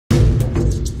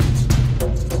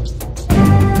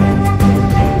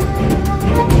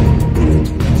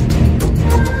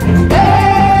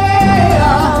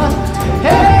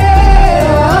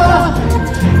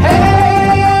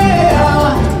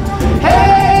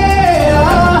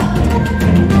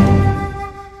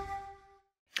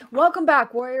Welcome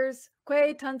back, warriors.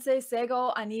 Kwe Tanse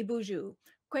Sego Ani Buju.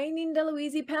 Kwe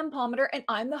Nindaluizi Pam Palmater, and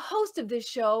I'm the host of this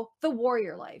show, The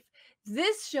Warrior Life.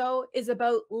 This show is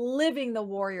about living the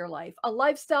warrior life, a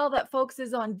lifestyle that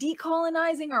focuses on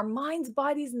decolonizing our minds,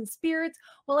 bodies, and spirits,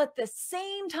 while at the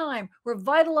same time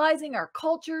revitalizing our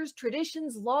cultures,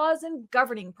 traditions, laws, and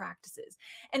governing practices.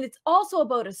 And it's also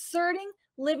about asserting,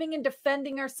 living, and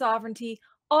defending our sovereignty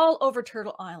all over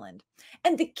Turtle Island.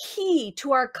 And the key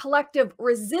to our collective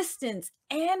resistance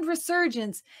and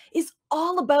resurgence is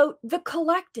all about the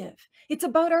collective. It's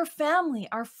about our family,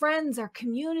 our friends, our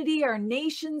community, our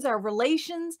nations, our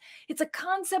relations. It's a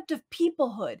concept of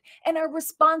peoplehood and our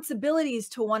responsibilities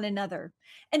to one another.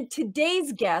 And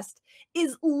today's guest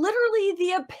is literally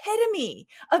the epitome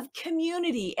of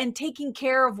community and taking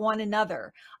care of one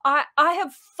another. I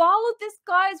have followed this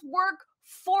guy's work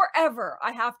forever,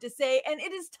 I have to say, and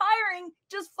it is tiring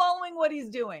just following what he's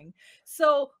doing.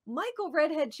 So Michael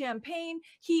Redhead Champagne,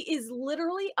 he is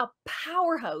literally a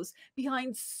powerhouse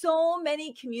behind so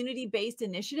many community-based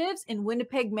initiatives in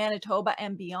Winnipeg, Manitoba,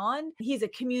 and beyond. He's a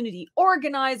community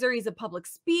organizer, he's a public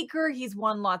speaker, he's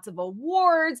won lots of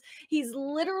awards, he's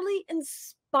literally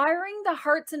inspiring the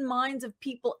hearts and minds of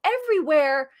people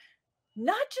everywhere.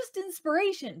 Not just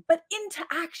inspiration, but into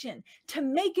action to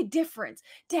make a difference,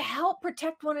 to help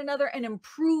protect one another and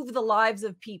improve the lives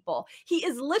of people. He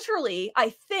is literally, I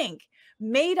think,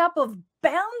 made up of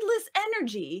boundless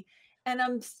energy. And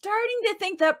I'm starting to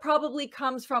think that probably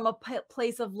comes from a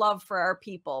place of love for our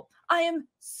people. I am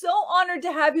so honored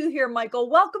to have you here, Michael.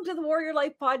 Welcome to the Warrior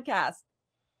Life podcast.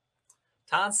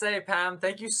 Tansei, Pam,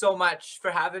 thank you so much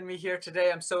for having me here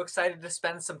today. I'm so excited to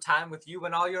spend some time with you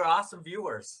and all your awesome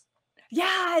viewers.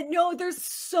 Yeah, no, there's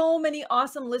so many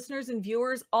awesome listeners and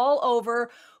viewers all over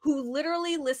who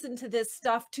literally listen to this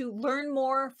stuff to learn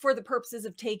more for the purposes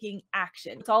of taking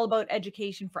action. It's all about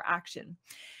education for action.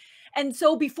 And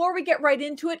so before we get right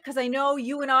into it, because I know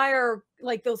you and I are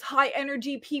like those high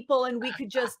energy people and we could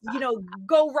just,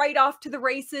 go right off to the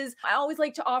races. I always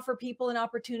like to offer people an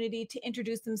opportunity to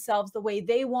introduce themselves the way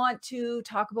they want to,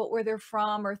 talk about where they're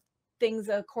from or things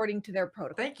according to their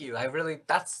protocol. Thank you.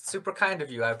 That's super kind of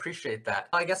you. I appreciate that.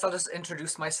 I guess I'll just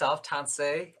introduce myself,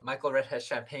 Tansei, Michael Redhead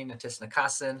Champagne,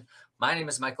 Natisnakasan. My name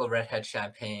is Michael Redhead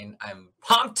Champagne. I'm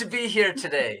pumped to be here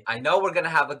today. I know we're going to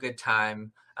have a good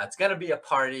time. It's going to be a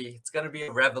party. It's going to be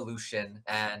a revolution.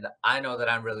 And I know that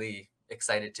I'm really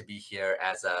excited to be here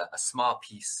as a small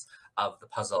piece of the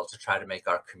puzzle to try to make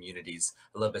our communities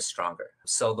a little bit stronger.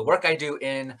 So the work I do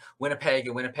in Winnipeg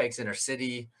and Winnipeg's inner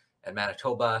city and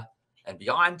Manitoba and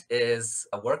beyond is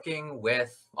working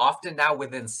with, often now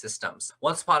within systems.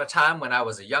 Once upon a time when I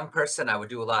was a young person, I would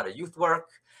do a lot of youth work.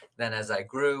 Then as I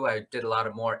grew, I did a lot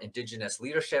of more Indigenous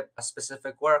leadership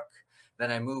specific work.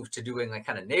 Then I moved to doing like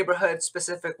kind of neighborhood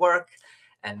specific work.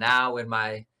 And now in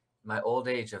my old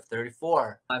age of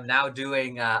 34, I'm now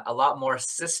doing a lot more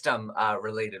system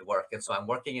related work. And so I'm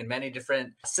working in many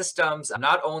different systems,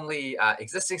 not only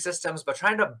existing systems, but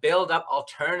trying to build up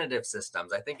alternative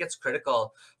systems. I think it's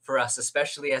critical for us,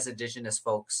 especially as Indigenous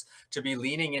folks, to be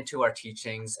leaning into our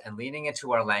teachings and leaning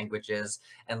into our languages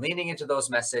and leaning into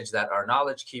those messages that our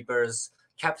knowledge keepers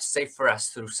kept safe for us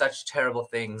through such terrible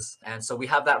things. And so we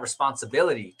have that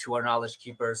responsibility to our knowledge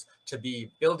keepers to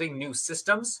be building new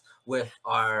systems with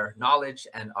our knowledge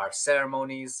and our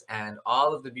ceremonies and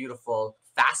all of the beautiful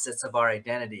facets of our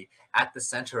identity at the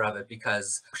center of it.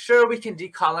 Because sure, we can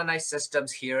decolonize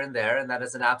systems here and there, and that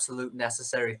is an absolute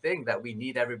necessary thing that we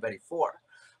need everybody for.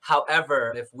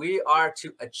 However, if we are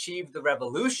to achieve the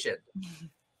revolution,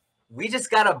 we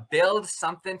just got to build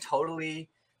something totally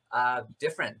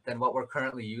different than what we're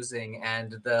currently using.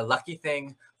 And the lucky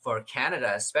thing for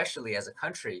Canada, especially as a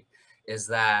country, is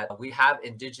that we have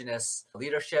Indigenous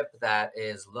leadership that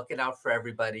is looking out for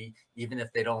everybody, even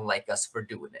if they don't like us for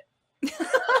doing it.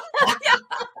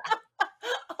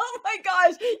 Oh my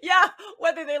gosh. Yeah.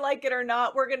 Whether they like it or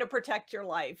not, we're going to protect your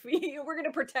life. We're going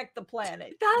to protect the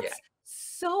planet. That's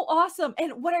so awesome.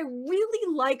 And what I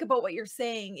really like about what you're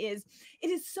saying is it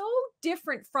is so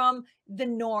different from the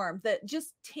norm, that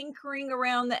just tinkering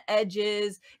around the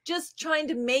edges, just trying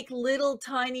to make little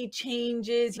tiny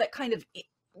changes, that kind of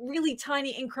really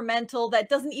tiny incremental that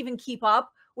doesn't even keep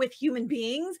up with human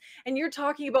beings. And you're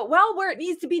talking about, well, where it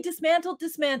needs to be dismantled,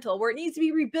 dismantle, where it needs to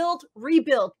be rebuilt,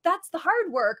 rebuild. That's the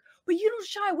hard work, but you don't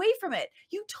shy away from it.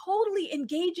 You totally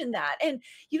engage in that. And,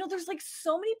 there's like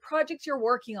so many projects you're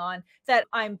working on that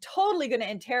I'm totally going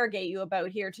to interrogate you about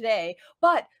here today.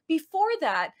 But before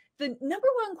that, the number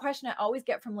one question I always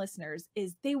get from listeners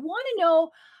is they want to know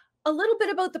a little bit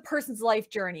about the person's life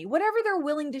journey, whatever they're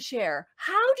willing to share.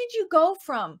 How did you go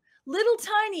from little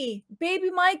tiny baby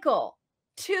Michael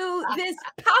to this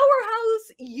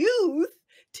powerhouse youth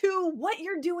to what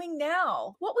you're doing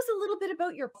now. What was a little bit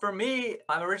about your For me,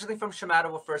 I'm originally from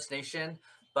Shamattawa First Nation,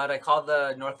 but I call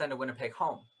the north end of Winnipeg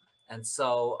home. And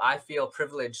so I feel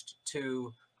privileged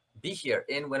to be here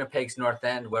in Winnipeg's north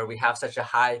end, where we have such a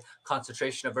high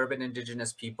concentration of urban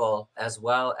Indigenous people, as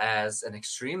well as an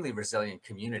extremely resilient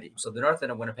community. So the north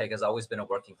end of Winnipeg has always been a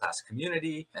working class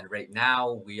community. And right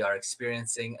now we are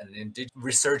experiencing an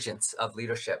resurgence of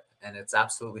leadership. And it's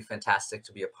absolutely fantastic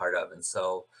to be a part of. And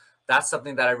so that's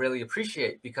something that I really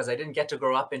appreciate, because I didn't get to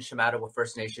grow up in Shamattawa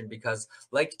First Nation because,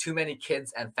 like too many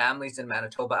kids and families in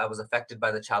Manitoba, I was affected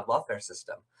by the child welfare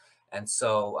system. And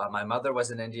so my mother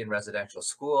was in Indian residential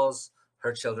schools.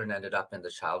 Her children ended up in the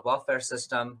child welfare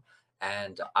system.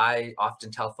 And I often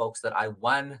tell folks that I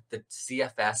won the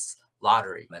CFS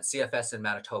lottery. And CFS in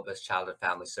Manitoba is Child and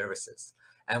Family Services.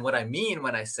 And what I mean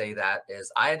when I say that is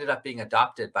I ended up being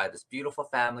adopted by this beautiful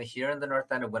family here in the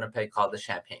north end of Winnipeg called the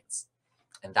Champagnes.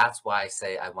 And that's why I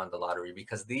say I won the lottery,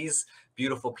 because these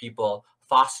beautiful people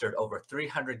fostered over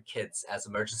 300 kids as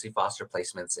emergency foster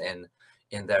placements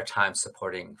in their time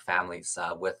supporting families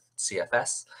with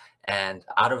CFS. And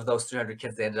out of those 300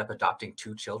 kids, they ended up adopting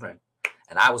 2 children.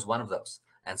 And I was one of those.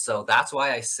 And so that's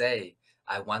why I say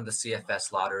I won the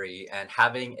CFS lottery. And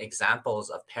having examples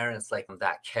of parents like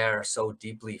that care so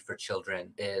deeply for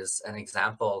children is an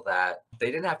example that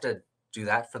they didn't have to do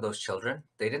that for those children.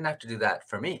 They didn't have to do that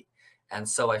for me. And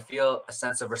so I feel a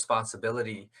sense of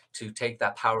responsibility to take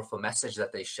that powerful message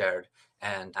that they shared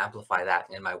and amplify that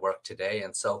in my work today.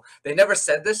 And so they never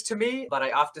said this to me, but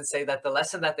I often say that the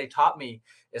lesson that they taught me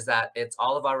is that it's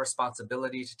all of our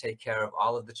responsibility to take care of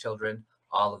all of the children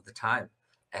all of the time.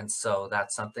 And so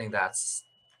that's something that's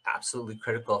absolutely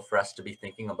critical for us to be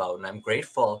thinking about. And I'm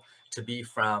grateful to be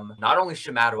from not only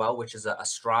Shamattawa, which is a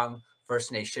strong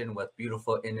First Nation with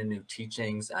beautiful Innu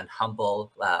teachings and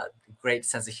humble, great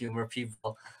sense of humor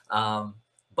people.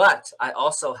 But I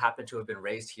also happen to have been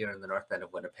raised here in the north end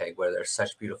of Winnipeg, where there's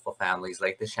such beautiful families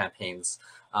like the Champagnes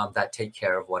that take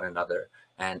care of one another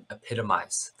and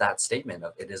epitomize that statement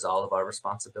of it is all of our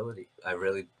responsibility.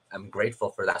 I'm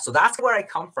grateful for that. So that's where I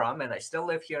come from, and I still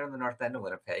live here in the north end of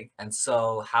Winnipeg. And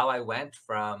so how I went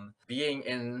from being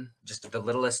in just the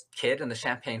littlest kid in the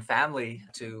Champagne family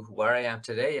to where I am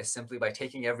today is simply by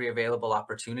taking every available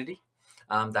opportunity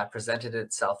that presented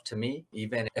itself to me,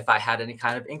 even if I had any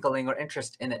kind of inkling or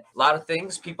interest in it. A lot of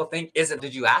things people think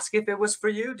did you ask if it was for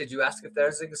you? Did you ask if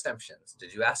there's exemptions?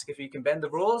 Did you ask if you can bend the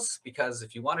rules? Because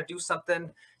if you want to do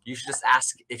something, you should just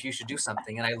ask if you should do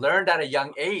something. And I learned at a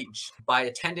young age by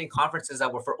attending conferences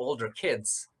that were for older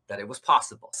kids that it was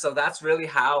possible. So that's really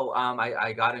how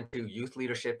I got into youth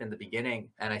leadership in the beginning.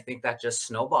 And I think that just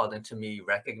snowballed into me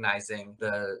recognizing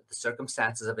the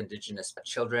circumstances of Indigenous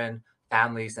children,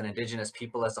 families, and Indigenous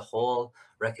people as a whole,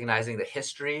 recognizing the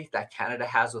history that Canada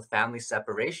has with family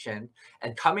separation,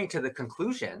 and coming to the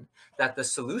conclusion that the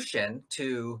solution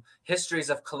to histories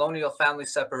of colonial family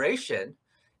separation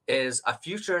is a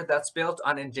future that's built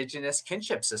on Indigenous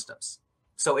kinship systems.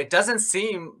 So it doesn't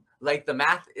seem like the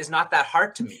math is not that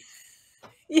hard to me.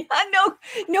 Yeah,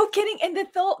 no kidding. And the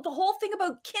whole thing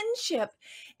about kinship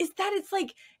is that it's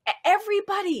like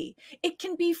everybody, it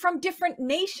can be from different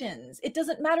nations. It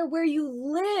doesn't matter where you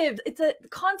live. It's a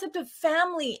concept of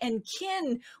family and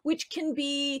kin, which can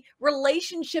be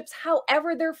relationships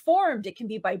however they're formed. It can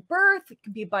be by birth, it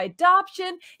can be by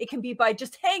adoption, it can be by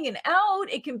just hanging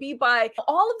out, it can be by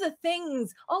all of the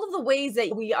things, all of the ways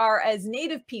that we are as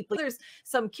Native people. There's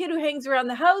some kid who hangs around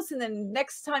the house, and then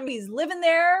next time he's living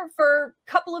there for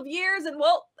a couple of years, and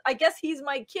well, I guess he's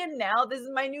my kid now. This is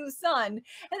my new son.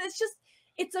 And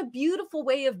it's a beautiful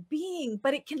way of being,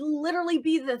 but it can literally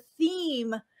be the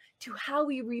theme to how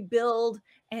we rebuild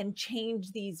and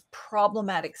change these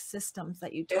problematic systems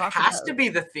that you talk about. It has to be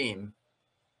the theme.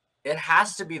 It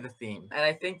has to be the theme. And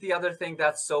I think the other thing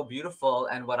that's so beautiful,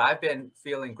 and what I've been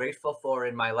feeling grateful for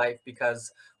in my life,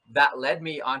 because that led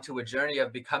me onto a journey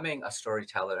of becoming a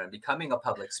storyteller and becoming a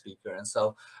public speaker. And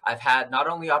so I've had not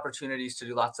only opportunities to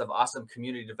do lots of awesome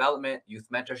community development, youth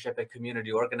mentorship, and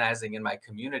community organizing in my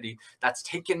community that's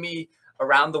taken me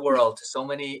around the world to so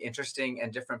many interesting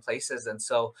and different places. And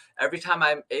so every time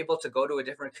I'm able to go to a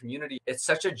different community, it's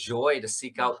such a joy to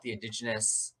seek out the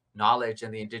Indigenous knowledge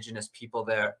and the Indigenous people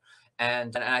there.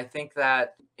 And I think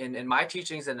that in my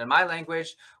teachings and in my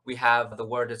language, we have the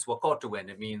word, it's Wakotuwin.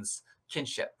 It means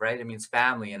kinship, right? It means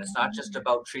family. And it's not just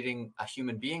about treating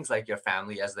human beings like your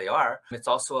family as they are. It's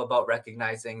also about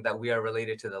recognizing that we are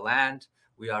related to the land.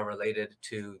 We are related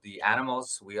to the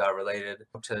animals. We are related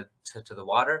to the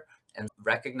water. and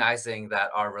recognizing that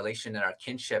our relation and our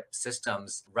kinship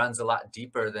systems runs a lot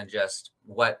deeper than just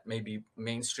what maybe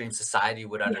mainstream society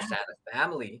would Yeah. understand a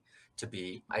family to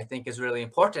be, I think is really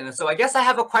important. And so I guess I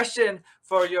have a question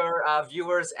for your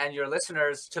viewers and your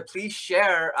listeners to please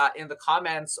share in the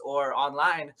comments or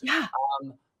online. Yeah.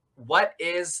 What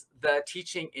is the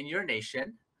teaching in your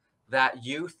nation that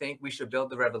you think we should build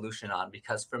the revolution on?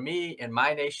 Because for me, in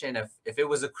my nation, if it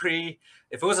was a Cree,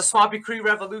 if it was a Swampy Cree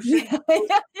revolution, Yeah.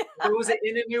 if it was an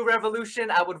Innu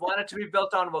revolution, I would want it to be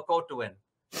built on Wakotowin.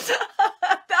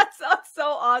 That sounds so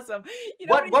awesome. You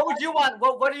know What would you want?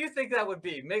 What do you think that would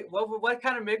be? What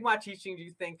kind of Mi'kmaq teaching do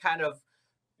you think kind of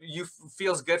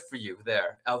feels good for you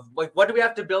there? Of like, what do we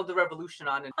have to build the revolution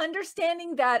on?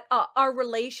 understanding that our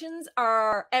relations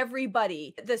are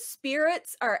everybody, the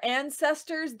spirits, our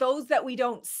ancestors, those that we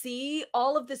don't see,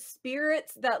 all of the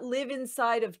spirits that live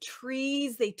inside of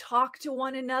trees, they talk to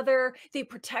one another, they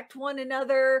protect one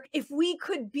another. If we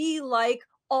could be like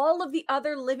all of the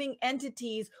other living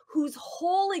entities whose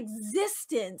whole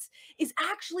existence is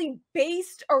actually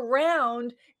based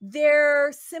around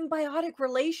their symbiotic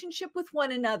relationship with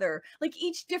one another. Like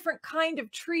each different kind of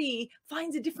tree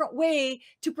finds a different way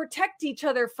to protect each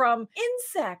other from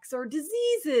insects or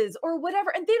diseases or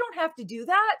whatever. And they don't have to do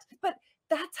that, but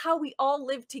that's how we all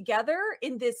live together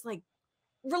in this like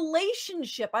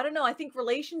relationship. I don't know. I think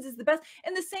relations is the best.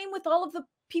 And the same with all of the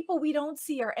people we don't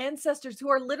see, our ancestors who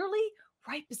are literally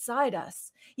right beside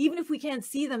us. Even if we can't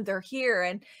see them, they're here.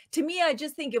 And to me, I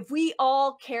just think if we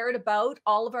all cared about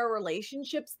all of our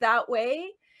relationships that way,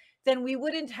 then we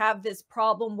wouldn't have this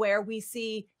problem where we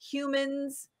see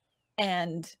humans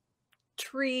and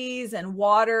trees and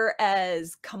water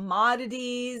as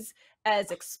commodities, as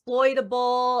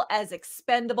exploitable, as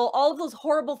expendable, all of those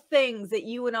horrible things that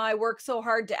you and I work so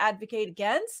hard to advocate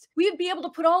against. We would be able to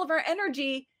put all of our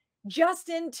energy just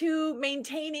into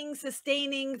maintaining,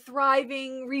 sustaining,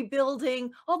 thriving,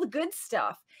 rebuilding, all the good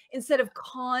stuff, instead of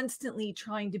constantly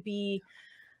trying to be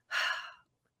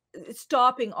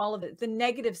stopping all of it, the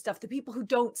negative stuff, the people who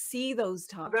don't see those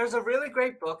times. There's a really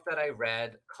great book that I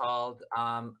read called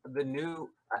the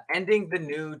new Ending the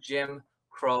New Jim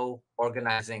Crow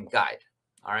Organizing Guide.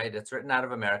 All right, it's written out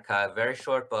of America, a very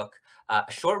short book, a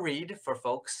short read for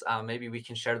folks. Maybe we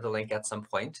can share the link at some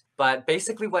point. But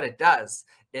basically what it does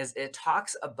is it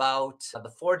talks about the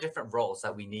 4 different roles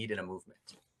that we need in a movement.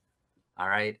 All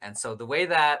right, and so the way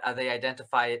that they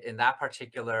identify it in that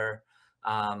particular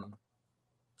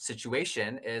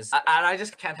situation is, and I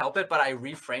just can't help it, but I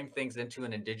reframe things into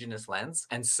an Indigenous lens.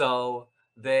 And so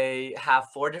they have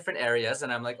 4 different areas,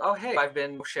 and I'm like, oh, hey, I've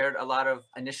been shared a lot of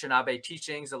Anishinaabe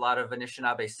teachings, a lot of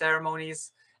Anishinaabe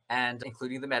ceremonies, and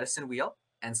including the medicine wheel.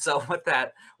 And so what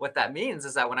that means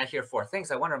is that when I hear 4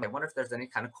 things, I wonder if there's any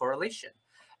kind of correlation.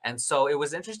 And so it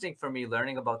was interesting for me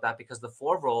learning about that, because the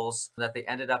 4 roles that they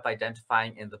ended up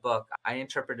identifying in the book, I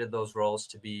interpreted those roles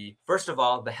to be, first of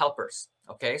all, the helpers.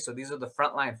 Okay, so these are the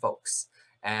frontline folks.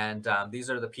 And these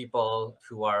are the people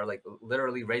who are like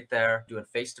literally right there doing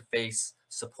face-to-face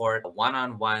support,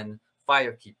 one-on-one,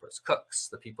 fire keepers, cooks,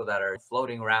 the people that are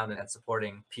floating around and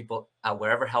supporting people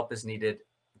wherever help is needed.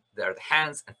 They're the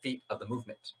hands and feet of the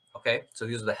movement. Okay, so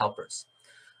these are the helpers.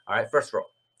 All right, first role.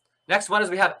 Next one is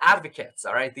we have advocates.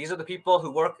 All right, these are the people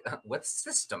who work with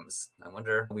systems. I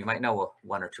wonder, we might know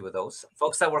 1 or 2 of those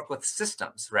folks that work with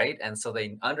systems, right? And so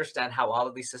they understand how all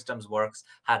of these systems works,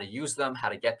 how to use them, how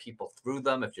to get people through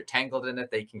them. If you're tangled in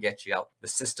it, they can get you out. The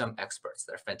system experts,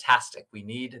 they're fantastic. We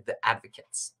need the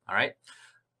advocates. All right,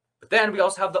 but then we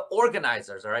also have the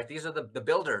organizers. All right, these are the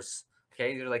builders.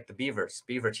 Okay, they're like the beavers,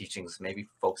 beaver teachings. Maybe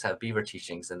folks have beaver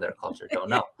teachings in their culture, don't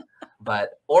know.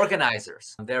 But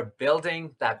organizers, they're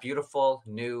building that beautiful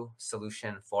new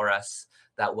solution for us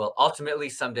that will ultimately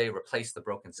someday replace the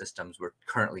broken systems we're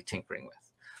currently tinkering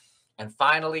with. And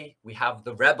finally, we have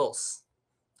the rebels.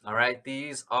 All right,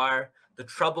 these are the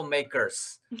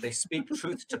troublemakers. They speak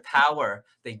truth to power.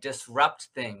 They disrupt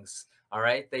things. All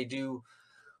right, they do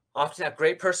often at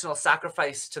great personal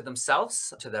sacrifice to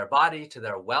themselves, to their body, to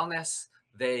their wellness.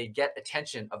 They get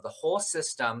attention of the whole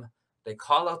system. They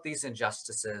call out these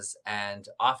injustices, and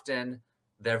often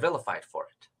they're vilified for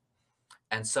it.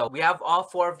 And so we have all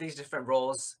 4 of these different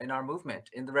roles in our movement,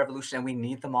 in the revolution, and we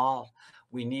need them all.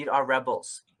 We need our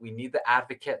rebels. We need the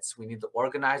advocates. We need the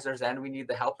organizers, and we need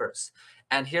the helpers.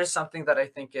 And here's something that I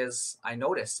think I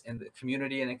notice in the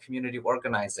community and in community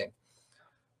organizing.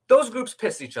 Those groups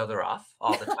piss each other off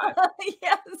all the time.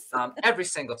 Yes. Every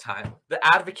single time. The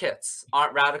advocates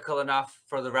aren't radical enough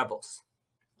for the rebels.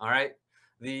 All right.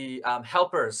 The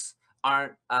helpers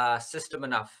aren't system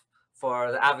enough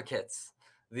for the advocates.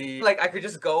 I could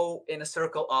just go in a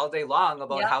circle all day long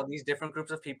about Yep. how these different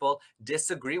groups of people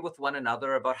disagree with one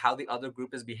another about how the other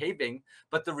group is behaving.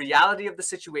 But the reality of the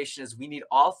situation is we need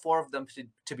all four of them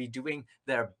to be doing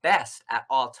their best at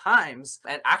all times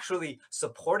and actually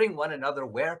supporting one another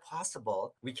where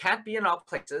possible. We can't be in all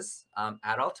places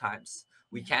at all times.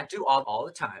 We can't do all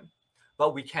the time,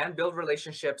 but we can build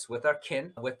relationships with our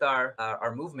kin, with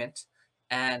our movement,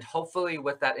 and hopefully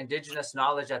with that Indigenous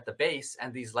knowledge at the base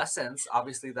and these lessons,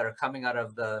 obviously, that are coming out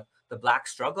of the Black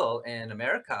struggle in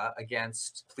America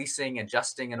against policing and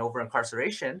justing and over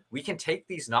incarceration, we can take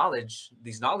these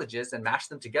knowledges and mash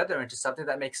them together into something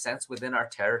that makes sense within our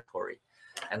territory.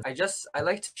 And I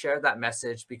like to share that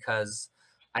message because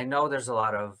I know there's a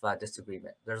lot of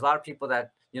disagreement. There's a lot of people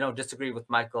that, disagree with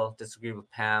Michael, disagree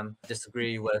with Pam,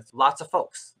 disagree with lots of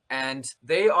folks. And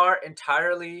they are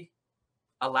entirely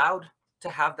allowed to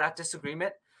have that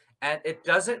disagreement. And it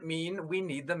doesn't mean we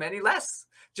need them any less.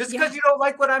 Just because you don't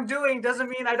like what I'm doing doesn't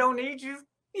mean I don't need you.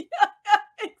 Yeah,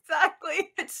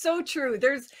 exactly. It's so true.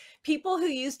 There's people who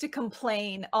used to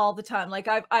complain all the time. Like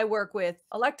I work with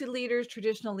elected leaders,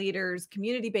 traditional leaders,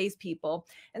 community-based people,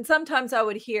 and sometimes I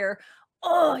would hear,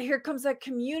 "Oh, here comes that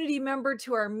community member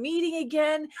to our meeting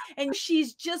again, and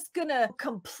she's just gonna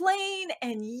complain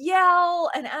and yell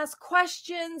and ask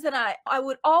questions." And I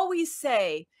would always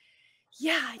say,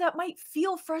 "Yeah, that might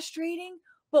feel frustrating,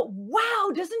 but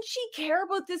wow, doesn't she care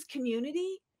about this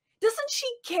community? Doesn't she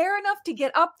care enough to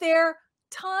get up there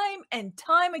time and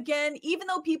time again, even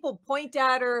though people point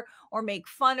at her or make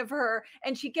fun of her?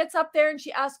 And she gets up there and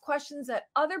she asks questions that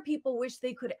other people wish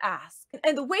they could ask.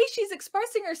 And the way she's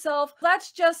expressing herself,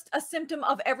 that's just a symptom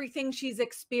of everything she's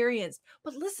experienced.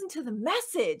 But listen to the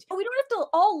message. We don't have to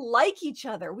all like each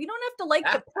other. We don't have to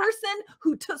like the person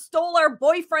who stole our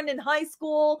boyfriend in high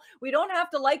school. We don't have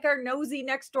to like our nosy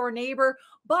next door neighbor,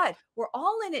 but we're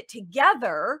all in it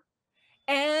together.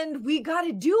 And we got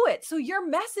to do it. So your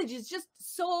message is just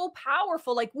so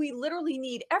powerful. Like we literally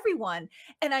need everyone.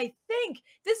 And I think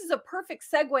this is a perfect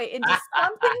segue into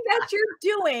something that you're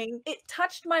doing. It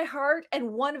touched my heart,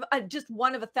 and just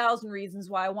one of 1,000 reasons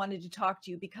why I wanted to talk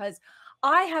to you, because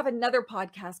I have another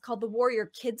podcast called the Warrior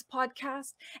Kids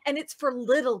Podcast, and it's for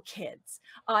little kids,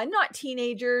 not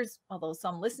teenagers, although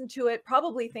some listen to it,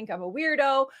 probably think I'm a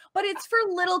weirdo, but it's for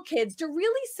little kids to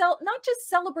really not just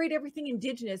celebrate everything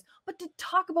Indigenous, but to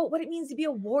talk about what it means to be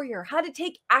a warrior, how to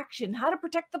take action, how to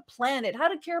protect the planet, how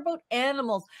to care about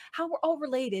animals, how we're all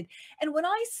related. And when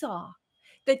I saw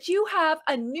that you have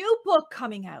a new book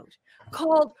coming out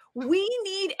called We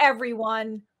Need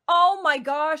Everyone, oh my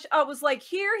gosh, I was like,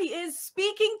 here he is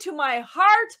speaking to my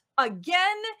heart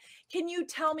again. Can you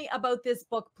tell me about this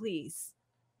book, please?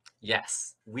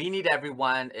 Yes, We Need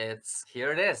Everyone.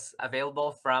 Here it is,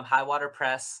 available from Highwater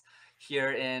Press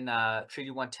here in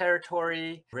Treaty 1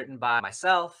 territory, written by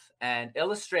myself and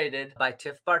illustrated by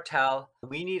Tiff Bartel.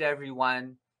 We Need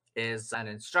Everyone is an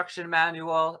instruction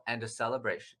manual and a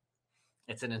celebration.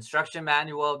 It's an instruction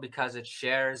manual because it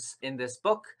shares in this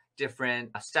book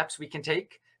different steps we can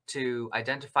take to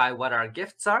identify what our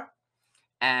gifts are.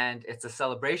 And it's a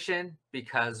celebration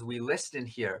because we list in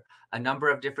here a number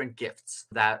of different gifts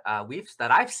that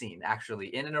I've seen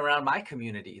actually in and around my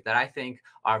community that I think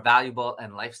are valuable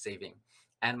and life-saving.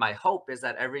 And my hope is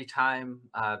that every time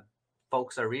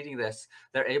folks are reading this,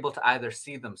 they're able to either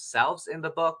see themselves in the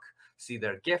book, see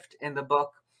their gift in the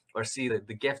book, or see the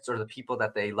gifts or the people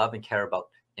that they love and care about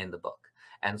in the book.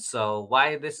 And so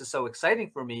why this is so exciting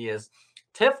for me is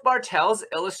Tiff Bartel's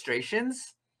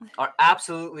illustrations are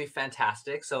absolutely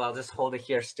fantastic. So I'll just hold it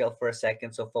here still for a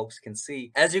second so folks can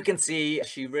see. As you can see,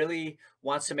 she really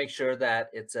wants to make sure that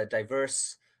it's a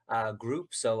diverse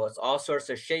group. So it's all sorts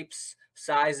of shapes,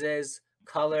 sizes,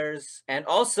 colors, and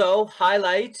also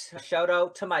shout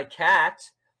out to my cat.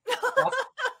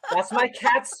 That's my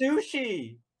cat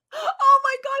Sushi. Oh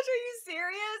my gosh, are you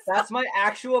serious? That's my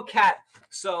actual cat.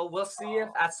 So we'll see if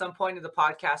at some point in the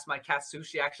podcast my cat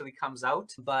Sushi actually comes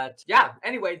out. But yeah,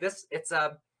 anyway, it's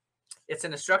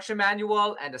an instruction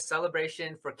manual and a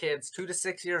celebration for kids 2 to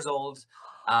 6 years old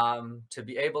to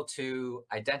be able to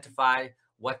identify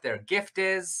what their gift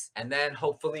is, and then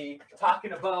hopefully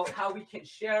talking about how we can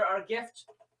share our gift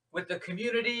with the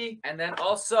community. And then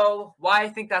also why I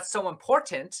think that's so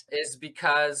important is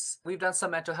because we've done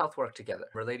some mental health work together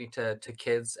relating to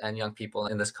kids and young people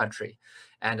in this country.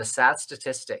 And a sad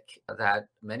statistic that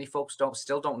many folks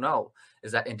still don't know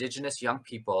is that Indigenous young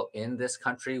people in this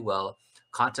country will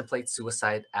contemplate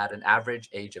suicide at an average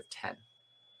age of 10.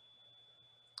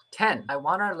 10. I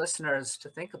want our listeners to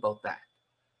think about that.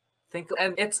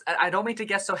 I don't mean to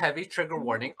get so heavy, trigger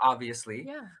warning, obviously.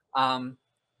 Yeah.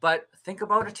 But think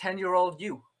about a 10-year-old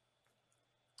you.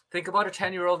 Think about a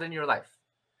 10-year-old in your life.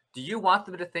 Do you want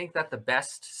them to think that the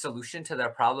best solution to their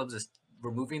problems is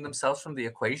removing themselves from the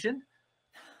equation?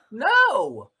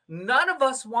 No, none of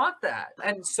us want that.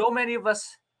 And so many of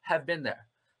us have been there.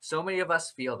 So many of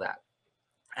us feel that.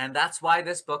 And that's why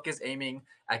this book is aiming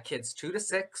at kids 2 to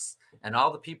 6 and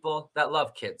all the people that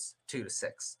love kids 2 to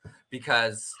 6,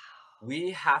 because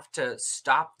we have to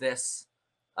stop this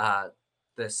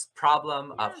this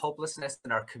problem of hopelessness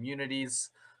in our communities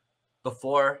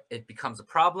before it becomes a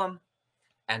problem.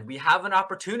 And we have an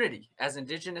opportunity as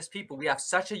Indigenous people. We have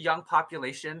such a young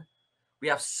population. We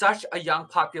have such a young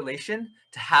population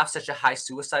to have such a high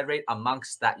suicide rate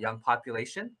amongst that young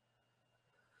population.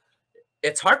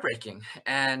 It's heartbreaking.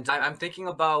 And I'm thinking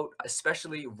about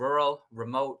especially rural,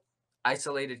 remote,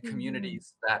 isolated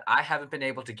communities that I haven't been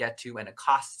able to get to, and it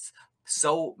costs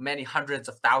so many hundreds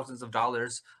of thousands of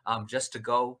dollars just to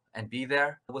go and be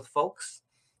there with folks.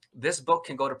 This book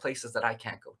can go to places that I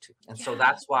can't go to. And so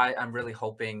that's why I'm really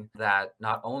hoping that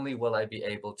not only will I be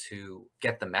able to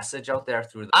get the message out there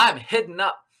through, I'm hitting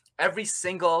up every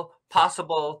single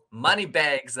possible money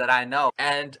bags that I know.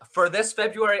 And for this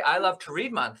February I Love to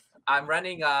Read month, I'm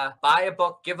running a Buy a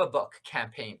Book, Give a Book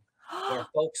campaign where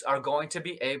folks are going to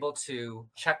be able to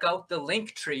check out the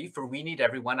link tree for We Need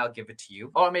Everyone. I'll give it to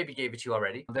you, or maybe gave it to you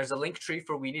already. There's a link tree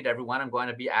for We Need Everyone. I'm going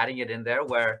to be adding it in there,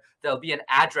 where there'll be an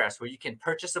address where you can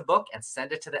purchase a book and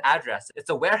send it to the address.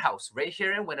 It's a warehouse right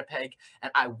here in Winnipeg,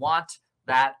 and I want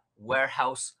that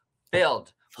warehouse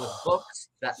filled with books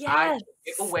that I can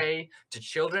give away to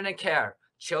children in care,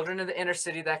 children in the inner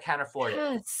city that can't afford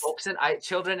it, folks and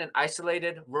children in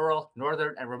isolated, rural,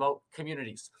 northern, and remote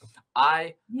communities.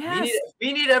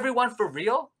 We need everyone for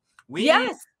real. We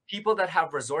need people that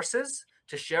have resources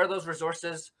to share those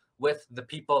resources with the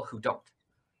people who don't.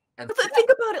 And think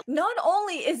about it. Not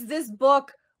only is this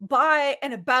book by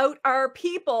and about our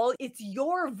people, it's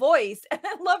your voice. And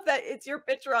I love that it's your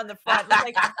picture on the front. It's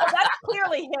like, oh, that's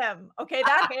clearly him. Okay,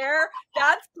 that hair,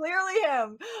 that's clearly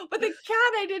him. But the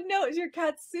cat, I didn't know it was your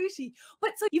cat Sushi.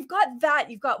 But so you've got that,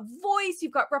 you've got voice,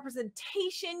 you've got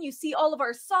representation, you see all of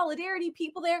our solidarity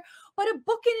people there. But a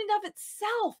book in and of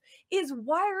itself is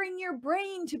wiring your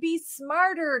brain to be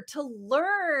smarter, to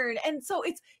learn. And so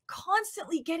it's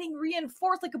constantly getting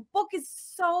reinforced. Like, a book is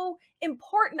so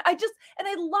important. I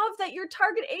love that your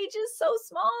target age is so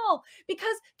small,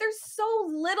 because there's so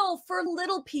little for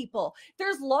little people.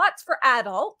 There's lots for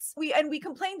adults. We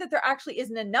complain that there actually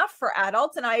isn't enough for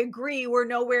adults. And I agree, we're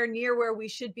nowhere near where we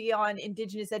should be on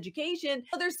Indigenous education.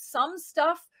 There's some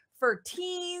stuff for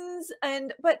teens,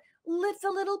 but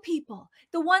the little people,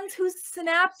 the ones whose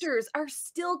synaptors are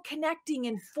still connecting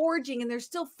and forging, and they're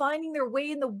still finding their way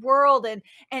in the world,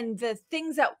 and the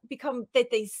things that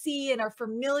they see and are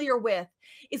familiar with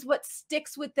is what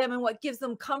sticks with them and what gives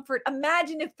them comfort.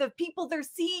 Imagine if the people they're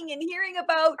seeing and hearing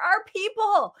about are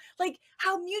people, like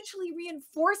how mutually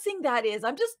reinforcing that is.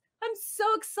 I'm so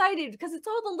excited, because it's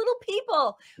all the little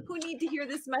people who need to hear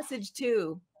this message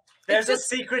too. There's a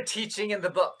secret teaching in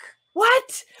the book.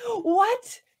 What?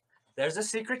 There's a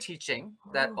secret teaching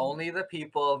that only the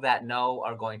people that know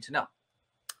are going to know.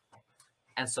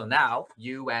 And so now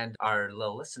you and our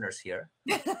little listeners here,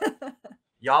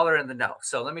 y'all are in the know.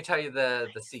 So let me tell you the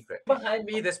secret. Behind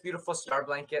me, this beautiful star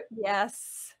blanket.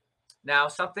 Yes. Now,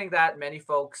 something that many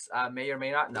folks may or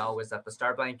may not know is that the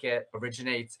star blanket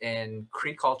originates in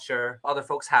Cree culture. Other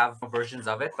folks have versions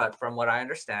of it, but from what I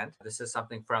understand, this is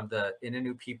something from the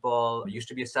Innu people. It used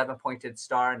to be a 7-pointed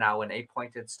star, now an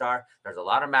 8-pointed star. There's a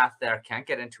lot of math there, can't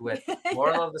get into it.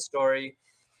 Moral of the story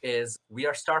is we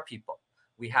are star people.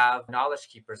 We have knowledge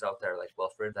keepers out there like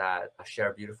Wilfred that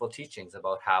share beautiful teachings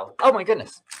about how, oh my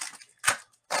goodness.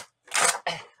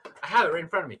 I have it right in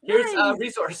front of me. Here's a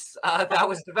resource that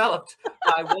was developed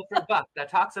by Wilfred Buck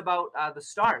that talks about the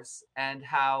stars and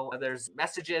how there's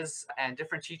messages and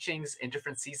different teachings in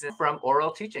different seasons from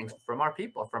oral teachings from our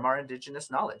people, from our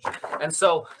Indigenous knowledge. And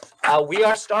so we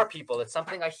are star people. It's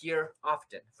something I hear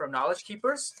often from knowledge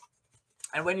keepers.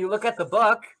 And when you look at the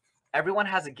book, everyone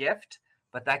has a gift,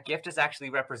 but that gift is actually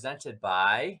represented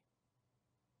by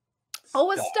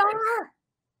a star.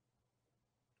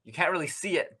 You can't really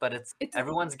see it, but it's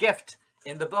everyone's gift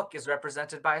in the book is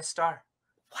represented by a star.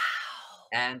 Wow.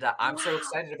 And I'm so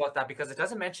excited about that, because it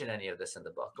doesn't mention any of this in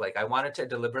the book. Like, I wanted to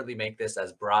deliberately make this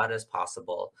as broad as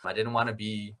possible. I didn't want to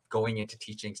be going into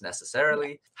teachings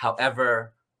necessarily.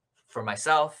 However, for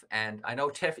myself, and I know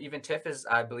Tiff is,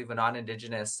 I believe, a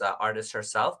non-Indigenous artist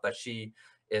herself, but she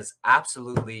is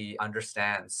absolutely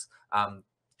understands.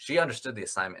 She understood the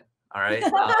assignment. All right.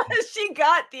 She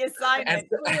got the assignment.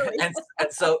 And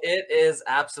so it is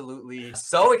absolutely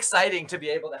so exciting to be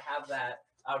able to have that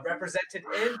represented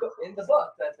in the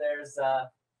book that there's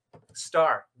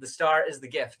star. The star is the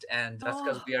gift, and that's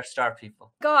because Oh, we are star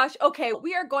people. gosh. Okay,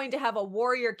 we are going to have a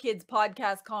Warrior Kids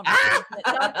podcast conversation at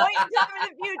some point in time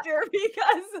in the future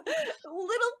because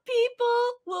little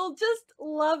people will just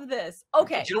love this.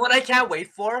 Okay, Do you know what I can't wait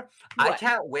for? I what?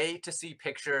 can't wait to see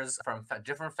pictures from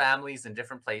different families in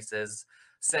different places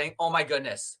saying, "Oh my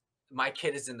goodness, my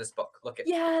kid is in this book. Look at."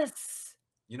 Yes.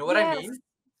 You know what I Yes. mean?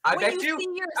 I When bet you you.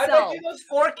 see I bet yourself. you those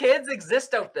 4 kids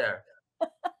exist out there.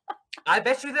 I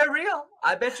bet you they're real.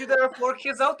 I bet you there are 4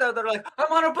 kids out there that are like,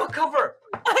 I'm on a book cover.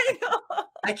 I know.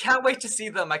 I can't wait to see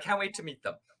them. I can't wait to meet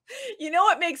them. You know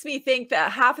what makes me think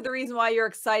that half of the reason why you're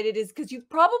excited is because you've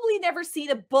probably never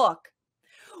seen a book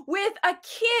with a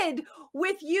kid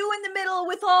with you in the middle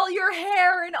with all your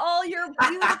hair and all your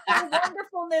beautiful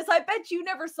wonderfulness. I bet you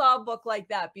never saw a book like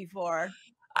that before.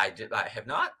 I have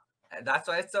not. And that's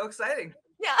why it's so exciting.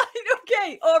 Yeah,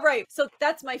 okay. All right. So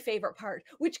that's my favorite part,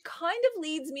 which kind of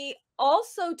leads me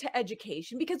also to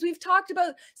education because we've talked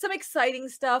about some exciting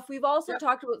stuff. We've also Yep.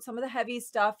 talked about some of the heavy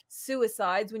stuff,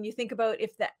 suicides. When you think about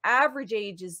if the average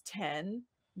age is 10,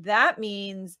 that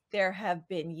means there have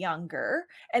been younger,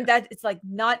 and that it's like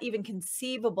not even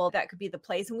conceivable that could be the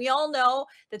place. And we all know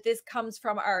that this comes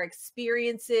from our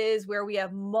experiences where we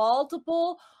have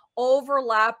multiple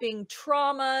overlapping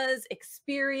traumas,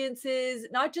 experiences,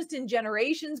 not just in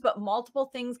generations, but multiple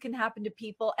things can happen to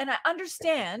people. And I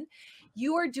understand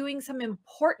you are doing some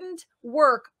important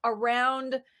work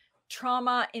around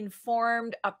trauma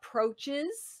informed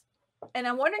approaches. And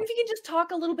I'm wondering if you can just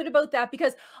talk a little bit about that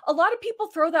because a lot of people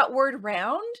throw that word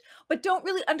around, but don't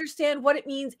really understand what it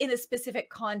means in a specific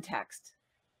context.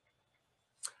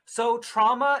 So,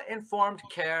 trauma informed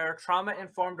care, trauma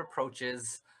informed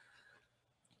approaches,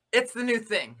 it's the new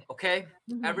thing, okay?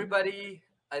 Mhm. Everybody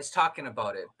is talking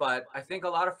about it, but I think a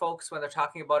lot of folks, when they're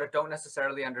talking about it, don't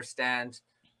necessarily understand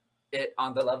it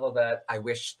on the level that I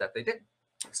wish that they did.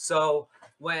 So,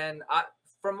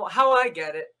 from how I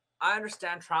get it, I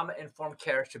understand trauma informed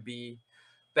care to be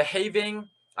behaving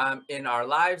in our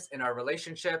lives, in our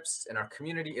relationships, in our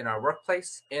community, in our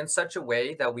workplace, in such a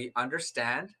way that we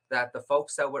understand that the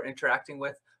folks that we're interacting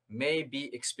with may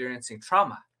be experiencing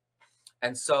trauma.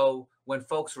 And so when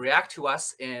folks react to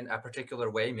us in a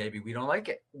particular way, maybe we don't like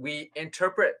it. We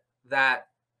interpret that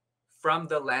from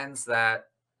the lens that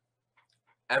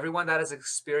everyone that has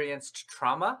experienced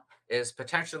trauma is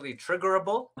potentially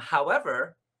triggerable.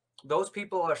 However, those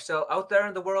people are still out there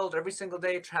in the world every single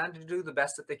day trying to do the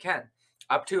best that they can,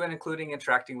 up to and including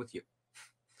interacting with you.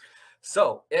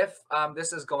 So if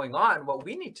this is going on, what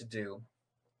we need to do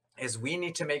is we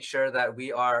need to make sure that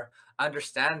we are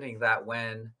understanding that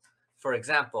when, for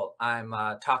example, I'm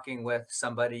talking with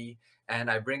somebody and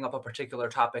I bring up a particular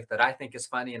topic that I think is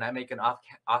funny and I make an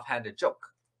offhanded joke.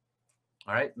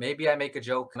 All right. Maybe I make a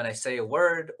joke when I say a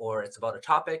word or it's about a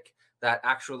topic that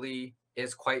actually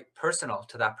is quite personal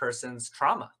to that person's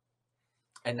trauma.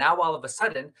 And now all of a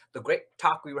sudden, the great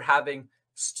talk we were having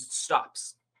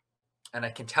stops. And I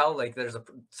can tell like there's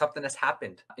something has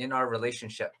happened in our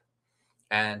relationship.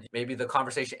 And maybe the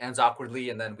conversation ends awkwardly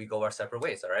and then we go our separate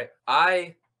ways. All right.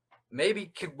 I maybe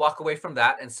could walk away from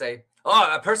that and say, oh,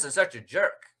 that person's such a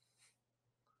jerk.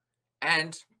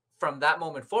 And from that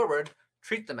moment forward,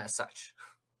 treat them as such.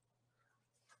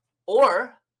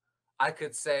 Or I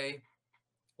could say,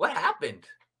 what happened?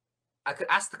 I could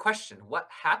ask the question, what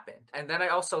happened? And then I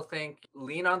also think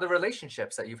lean on the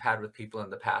relationships that you've had with people in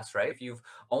the past, right? If you've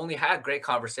only had great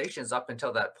conversations up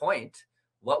until that point,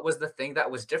 what was the thing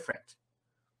that was different?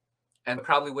 And it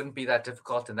probably wouldn't be that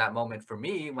difficult in that moment for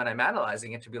me when I'm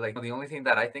analyzing it to be like, the only thing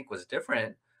that I think was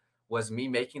different was me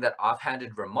making that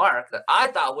offhanded remark that I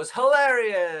thought was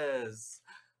hilarious.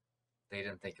 They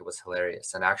didn't think it was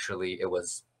hilarious. And actually, it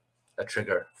was a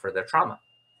trigger for their trauma.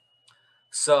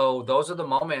 So those are the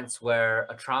moments where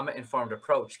a trauma-informed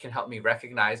approach can help me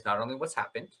recognize not only what's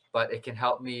happened, but it can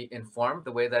help me inform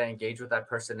the way that I engage with that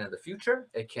person in the future.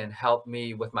 It can help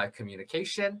me with my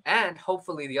communication. And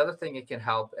hopefully the other thing it can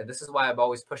help, and this is why I'm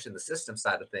always pushing the system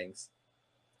side of things,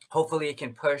 hopefully it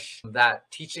can push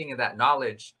that teaching and that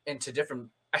knowledge into different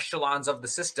echelons of the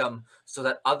system so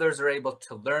that others are able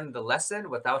to learn the lesson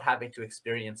without having to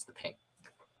experience the pain.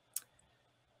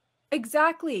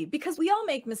 Exactly, because we all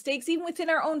make mistakes, even within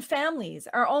our own families,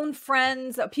 our own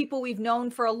friends, people we've known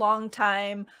for a long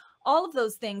time, all of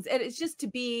those things. And it's just to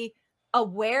be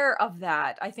aware of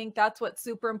that. I think that's what's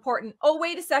super important. Oh,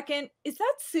 wait a second. Is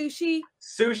that sushi?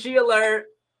 Sushi alert.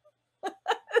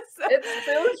 It's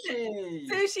Sushi.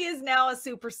 Sushi is now a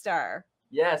superstar.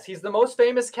 Yes, he's the most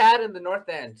famous cat in the North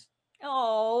End.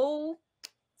 Oh,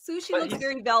 Sushi But looks he's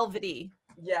very velvety.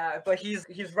 Yeah, but he's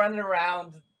running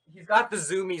around. He's got the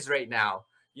zoomies right now.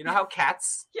 You know how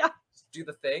cats Yeah. do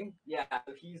the thing? Yeah,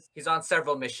 he's on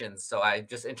several missions, so I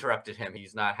just interrupted him.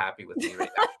 He's not happy with me right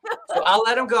now. So I'll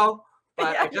let him go.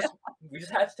 But Yeah, yeah. we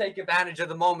just had to take advantage of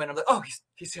the moment. I'm like, oh,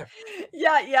 he's here.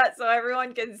 Yeah, so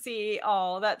everyone can see.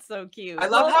 Oh, that's so I cute.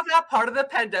 love Well, how that part of the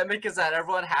pandemic is that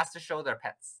everyone has to show their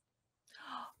pets.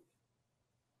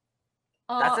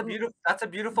 um, That's a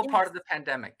beautiful part yes, of the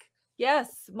pandemic.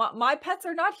 yes. My pets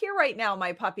are not here right now,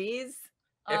 my puppies.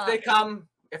 If Uh,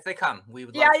 if they come, we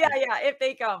would yeah, love to yeah, meet them. yeah, if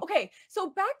they come. Okay, so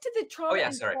back to the Oh trauma yeah,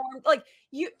 sorry. informed, like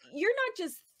you're not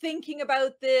just thinking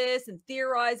about this and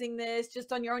theorizing this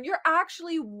just on your own. You're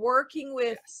actually working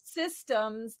with Yes.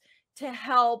 systems to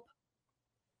help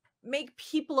make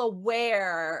people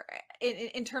aware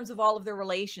in terms of all of their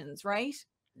relations, right?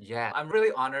 Yeah, I'm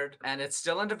really honored, and it's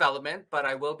still in development, but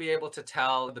I will be able to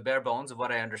tell the bare bones of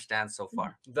what I understand so Mhm.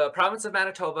 far. The province of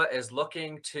Manitoba is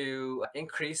looking to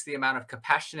increase the amount of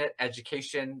compassionate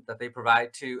education that they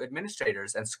provide to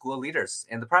administrators and school leaders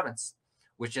in the province,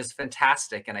 which is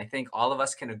fantastic. And I think all of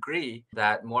us can agree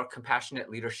that more compassionate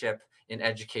leadership in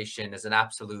education is an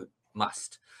absolute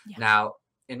must. Yeah. Now,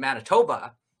 in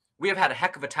Manitoba, we have had a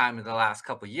heck of a time in the last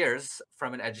couple of years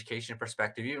from an education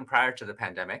perspective, even prior to the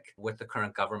pandemic, with the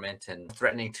current government and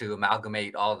threatening to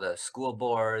amalgamate all the school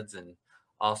boards and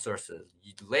all sorts of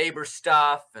labor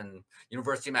stuff. And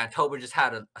University of Manitoba just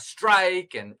had a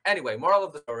strike. And anyway, moral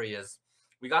of the story is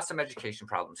we got some education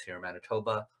problems here in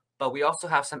Manitoba, but we also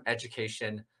have some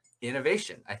education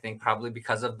innovation. I think probably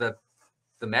because of the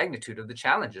magnitude of the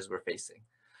challenges we're facing.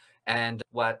 And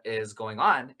what is going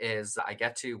on is I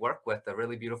get to work with a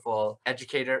really beautiful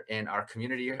educator in our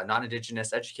community, a non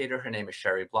Indigenous educator. Her name is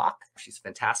Sherry Block. She's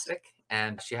fantastic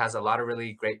and she has a lot of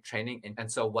really great training. And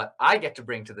so, what I get to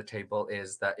bring to the table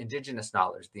is the Indigenous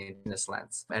knowledge, the Indigenous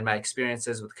lens, and my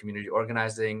experiences with community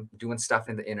organizing, doing stuff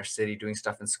in the inner city, doing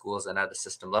stuff in schools and at a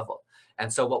system level.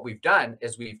 And so, what we've done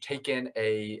is we've taken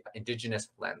a Indigenous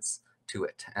lens to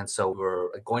it. And so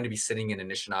we're going to be sitting in an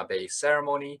Anishinaabe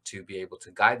ceremony to be able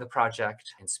to guide the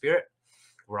project in spirit.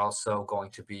 We're also going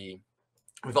to be,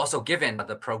 we've also given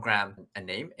the program a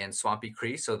name in Swampy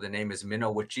Cree. So the name is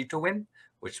Minno Wachitowin,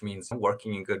 which means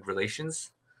working in good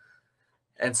relations.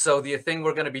 And so the thing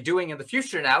we're going to be doing in the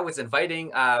future now is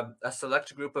inviting a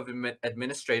select group of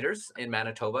administrators in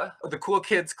Manitoba, the Cool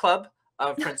Kids Club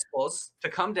of principals, to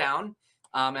come down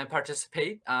and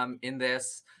participate in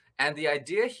this. And the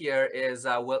idea here is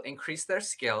we'll increase their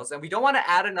skills. And we don't want to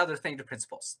add another thing to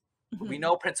principals. We Mhm.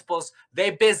 know principals, they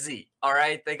busy, all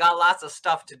right? They got lots of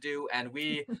stuff to do, and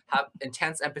we have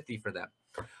intense empathy for them,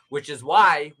 which is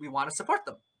why we want to support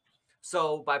them.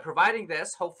 So by providing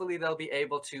this, hopefully they'll be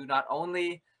able to not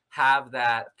only have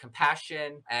that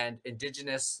compassion and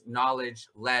Indigenous knowledge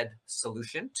led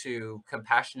solution to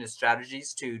compassionate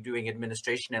strategies to doing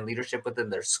administration and leadership within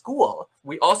their school.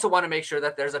 We also want to make sure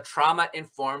that there's a trauma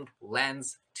informed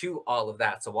lens to all of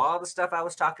that. So all the stuff I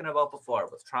was talking about before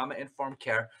with trauma informed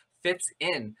care fits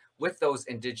in with those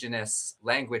Indigenous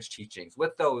language teachings,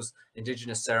 with those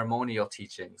Indigenous ceremonial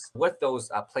teachings, with those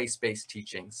place-based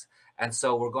teachings. And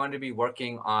so we're going to be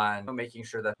working on making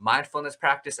sure that mindfulness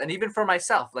practice, and even for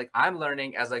myself, like I'm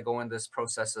learning as I go in this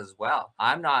process as well.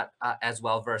 I'm not as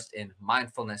well versed in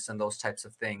mindfulness and those types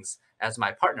of things as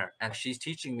my partner. And she's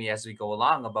teaching me as we go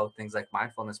along about things like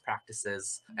mindfulness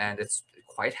practices. And it's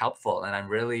quite helpful. And I'm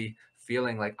really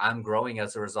feeling like I'm growing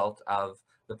as a result of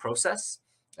the process.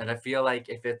 And I feel like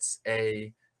if it's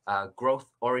a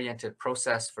growth oriented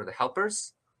process for the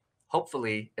helpers,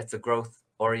 hopefully it's a growth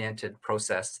oriented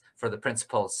process for the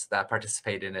principals that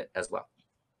participate in it as well.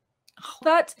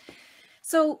 That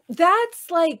so that's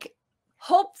like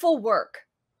hopeful work.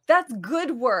 That's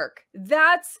good work.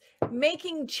 That's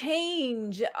making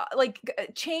change,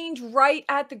 change right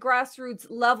at the grassroots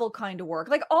level kind of work.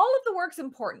 Like all of the work's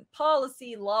important,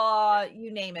 policy, law,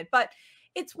 you name it. But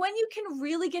it's when you can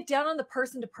really get down on the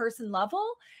person to person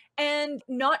level and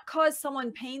not cause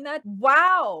someone pain that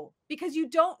wow, because you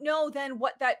don't know then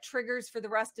what that triggers for the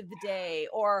rest of the day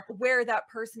or where that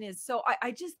person is. So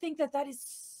I just think that that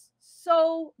is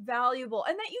so valuable,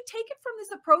 and that you take it from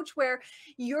this approach where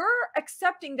you're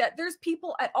accepting that there's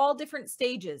people at all different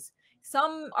stages.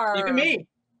 Some Even are, me.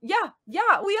 yeah,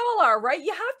 we all are, right?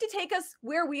 You have to take us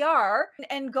where we are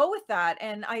and go with that.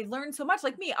 And I learned so much.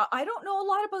 Like me, I don't know a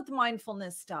lot about the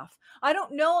mindfulness stuff. I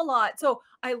don't know a lot. So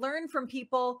I learn from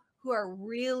people who are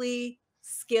really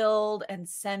skilled and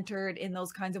centered in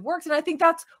those kinds of works. And I think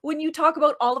that's when you talk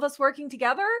about all of us working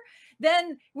together,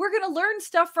 then we're going to learn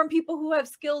stuff from people who have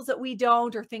skills that we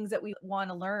don't or things that we want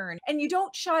to learn. And you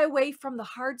don't shy away from the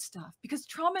hard stuff because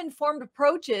trauma-informed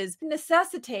approaches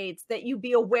necessitates that you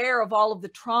be aware of all of the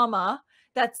trauma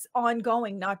that's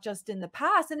ongoing, not just in the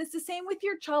past. And it's the same with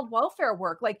your child welfare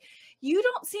work. Like, you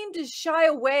don't seem to shy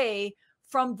away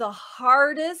from the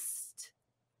hardest,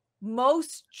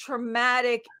 most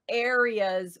traumatic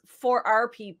areas for our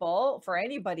people, for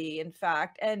anybody, in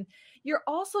fact. And you're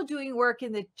also doing work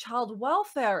in the child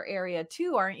welfare area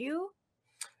too, aren't you?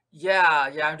 Yeah,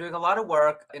 I'm doing a lot of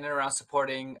work in and around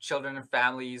supporting children and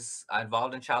families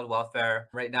involved in child welfare.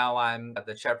 Right now, I'm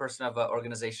the chairperson of an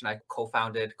organization I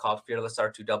co-founded called Fearless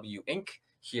R2W Inc.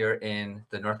 here in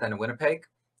the north end of Winnipeg.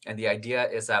 And the idea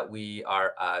is that we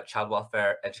are a child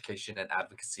welfare education and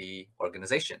advocacy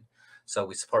organization. So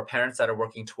we support parents that are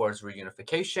working towards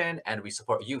reunification, and we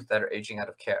support youth that are aging out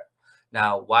of care.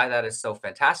 Now, why that is so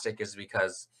fantastic is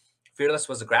because Fearless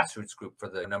was a grassroots group for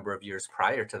the number of years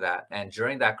prior to that. And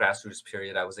during that grassroots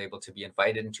period, I was able to be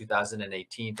invited in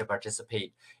 2018 to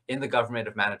participate in the government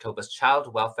of Manitoba's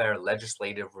Child Welfare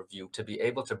Legislative Review to be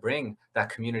able to bring that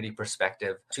community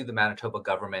perspective to the Manitoba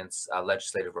government's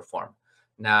legislative reform.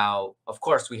 Now, of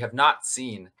course, we have not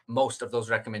seen most of those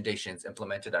recommendations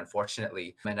implemented,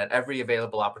 unfortunately. And at every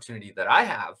available opportunity that I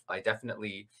have, I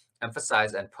definitely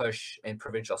emphasize and push in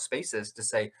provincial spaces to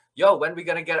say, yo, when are we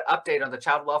going to get an update on the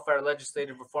Child Welfare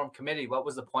Legislative Reform Committee? What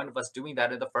was the point of us doing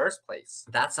that in the first place?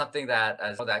 That's something that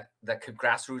could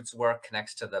grassroots work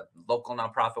connects to the local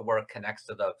nonprofit work, connects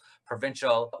to the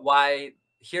provincial. Why?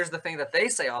 Here's the thing that they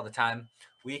say all the time: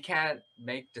 we can't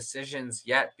make decisions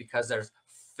yet because there's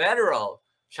federal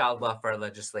child welfare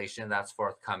legislation that's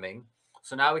forthcoming.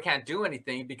 So now we can't do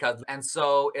anything and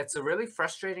so it's a really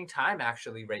frustrating time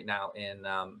actually right now in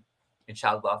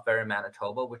child welfare in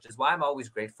Manitoba, which is why I'm always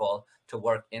grateful to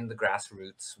work in the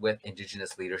grassroots with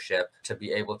Indigenous leadership to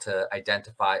be able to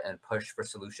identify and push for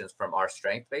solutions from our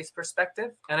strength-based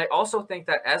perspective. And I also think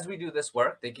that as we do this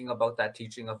work, thinking about that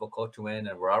teaching of Okotuin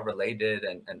and we're all related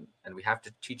and we have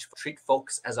to treat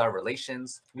folks as our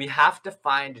relations, we have to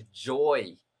find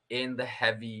joy in the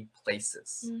heavy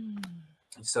places.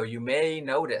 So you may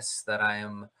notice that I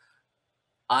am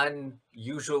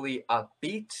unusually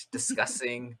upbeat,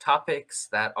 discussing topics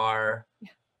that are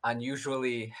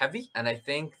unusually heavy. And I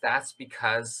think that's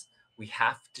because we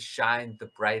have to shine the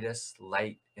brightest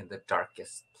light in the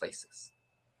darkest places.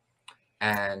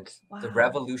 And the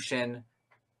revolution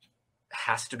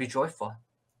has to be joyful.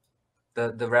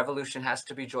 The revolution has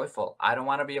to be joyful. I don't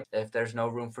want to be if there's no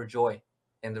room for joy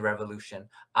in the revolution.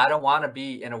 I don't want to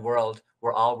be in a world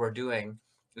where all we're doing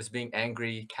is being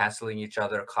angry, canceling each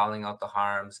other, calling out the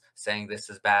harms, saying this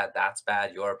is bad, that's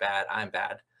bad, you're bad, I'm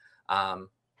bad.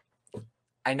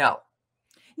 I know.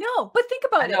 No, but think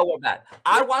about I it. know we're bad.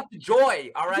 I want the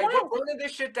joy, all right? We're burning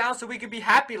this shit down so we can be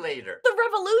happy later. The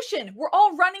revolution. We're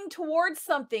all running towards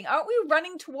something. Aren't we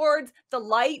running towards the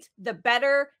light, the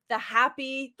better, the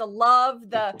happy, the love,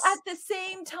 at the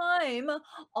same time,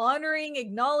 honoring,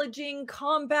 acknowledging,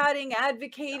 combating,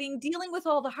 advocating, dealing with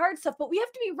all the hard stuff, but we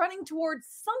have to be running towards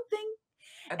something.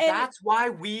 And that's why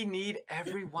we need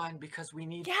everyone, because we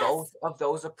need both of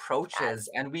those approaches.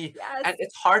 And and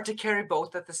it's hard to carry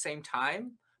both at the same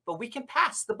time, but we can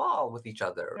pass the ball with each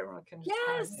other. Everyone can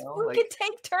just we can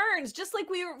take turns, just like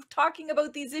we were talking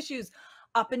about these issues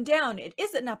up and down. It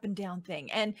is an up and down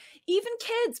thing. And even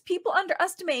kids, people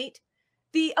underestimate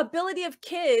the ability of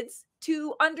kids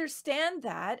to understand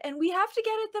that. And we have to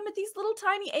get at them at these little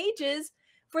tiny ages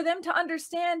for them to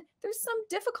understand there's some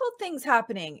difficult things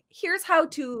happening. Here's how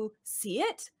to see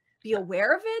it, be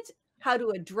aware of it, how to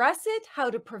address it, how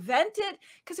to prevent it.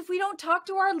 Because if we don't talk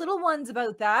to our little ones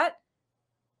about that,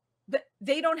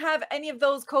 they don't have any of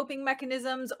those coping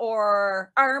mechanisms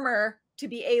or armor to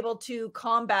be able to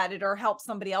combat it or help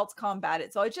somebody else combat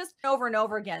it. So it's just over and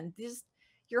over again,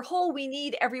 your whole we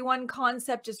need everyone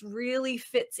concept just really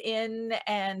fits in,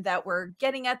 and that we're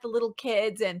getting at the little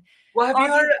kids. And well,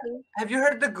 have you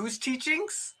heard the goose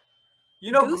teachings?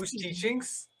 You know goose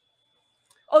teachings?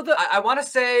 Oh, I want to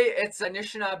say it's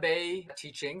Anishinaabe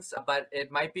teachings, but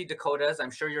it might be Dakotas.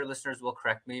 I'm sure your listeners will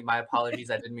correct me. My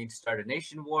apologies. I didn't mean to start a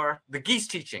nation war. The geese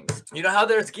teachings. You know how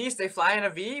there's geese, they fly in a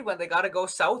V when they got to go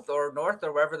south or north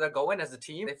or wherever they're going as a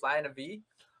team. They fly in a V.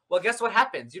 Well, guess what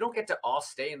happens? You don't get to all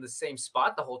stay in the same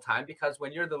spot the whole time, because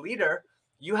when you're the leader,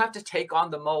 you have to take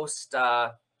on the most,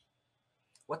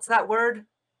 what's that word?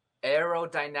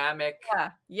 Aerodynamic.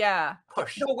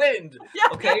 Push the wind.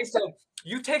 Okay, so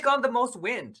you take on the most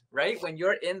wind, right? When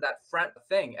you're in that front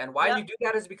thing. And why you do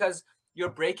that is because you're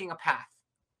breaking a path.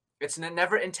 It's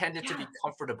never intended to be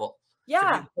comfortable. To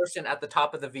be the person at the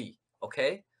top of the V.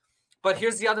 Okay. But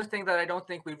here's the other thing that I don't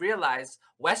think we realize.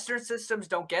 Western systems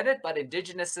don't get it, but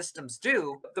Indigenous systems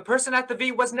do. The person at the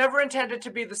V was never intended to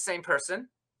be the same person.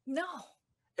 No.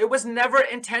 It was never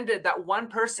intended that one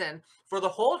person for the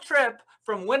whole trip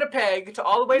from Winnipeg to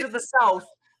all the way to the south,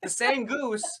 the same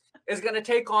goose is going to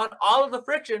take on all of the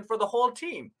friction for the whole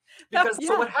team. Because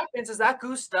so what happens is that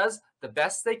goose does the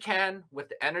best they can with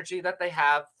the energy that they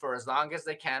have for as long as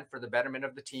they can for the betterment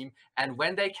of the team. And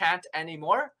when they can't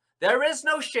anymore, there is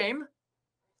no shame.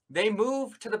 They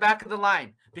move to the back of the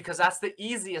line because that's the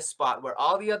easiest spot where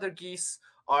all the other geese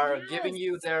are giving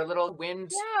you their little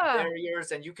wind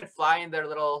barriers and you can fly in their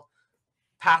little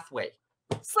pathway.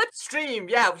 Slipstream.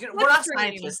 Yeah, we're not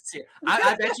scientists here.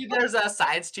 I bet you there's a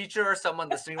science teacher or someone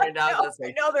listening right now that's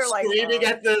like screaming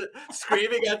at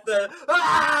the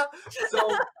ah!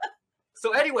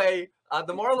 So anyway,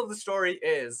 the moral of the story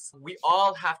is we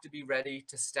all have to be ready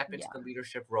to step into the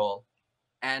leadership role.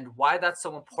 And why that's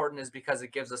so important is because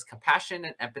it gives us compassion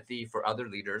and empathy for other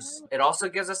leaders. It also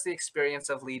gives us the experience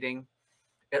of leading.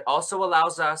 It also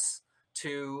allows us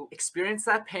to experience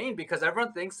that pain because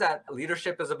everyone thinks that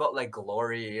leadership is about like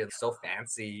glory and so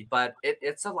fancy, but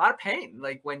it's a lot of pain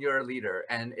like when you're a leader.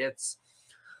 And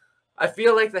I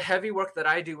feel like the heavy work that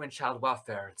I do in child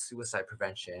welfare and suicide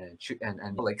prevention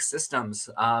and like systems,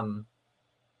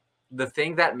 the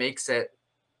thing that makes it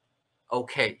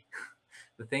okay,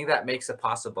 the thing that makes it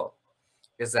possible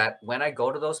is that when I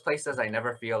go to those places, I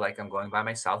never feel like I'm going by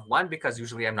myself. One, because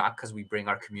usually I'm not, because we bring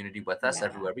our community with us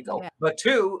everywhere we go. But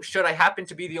two, should I happen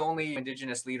to be the only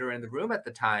Indigenous leader in the room at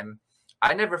the time,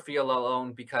 I never feel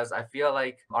alone because I feel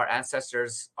like our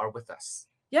ancestors are with us.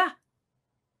 Yeah.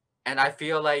 And I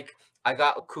feel like I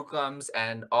got Kukums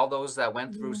and all those that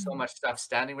went through so much stuff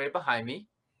standing right behind me.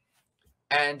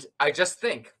 And I just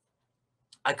think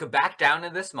I could back down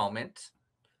in this moment,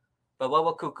 but what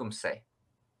will Kukum say?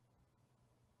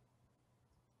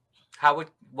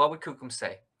 What would Kukum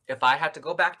say if I had to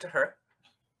go back to her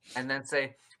and then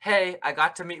say, hey, I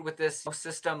got to meet with this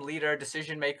system leader,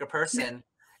 decision maker person,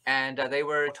 and they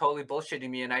were totally bullshitting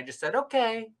me, and I just said,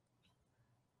 okay.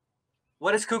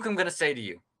 What is Kukum going to say to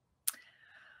you?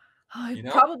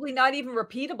 Probably not even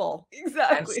repeatable.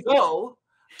 Exactly. And so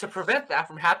to prevent that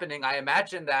from happening, I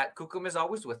imagine that Kukum is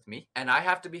always with me, and I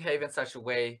have to behave in such a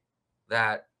way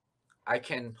that I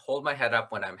can hold my head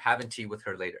up when I'm having tea with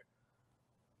her later.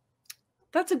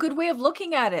 That's a good way of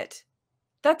looking at it.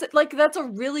 That's a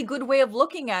really good way of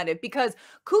looking at it because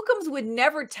Kukums would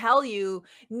never tell you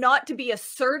not to be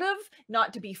assertive,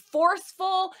 not to be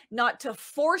forceful, not to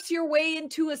force your way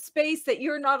into a space that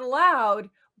you're not allowed.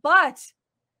 But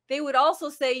they would also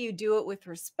say you do it with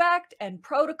respect and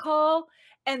protocol,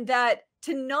 and that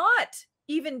to not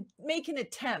even make an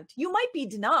attempt, you might be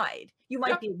denied. You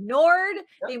might be ignored.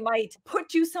 They might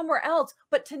put you somewhere else,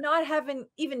 but to not having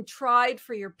even tried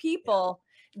for your people,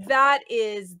 that's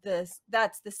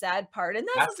the sad part. And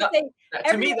that's the thing.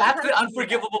 To me, that's the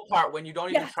unforgivable part when you don't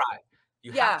even try.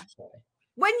 You have to try.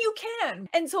 When you can.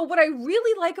 And so what I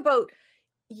really like about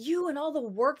you and all the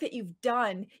work that you've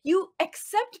done, you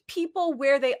accept people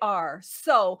where they are.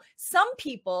 So some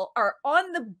people are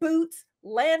on the boots,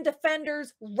 land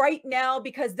defenders right now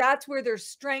because that's where their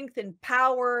strength and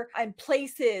power and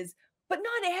place is. But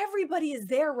not everybody is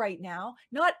there right now.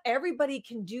 Not everybody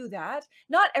can do that.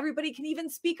 Not everybody can even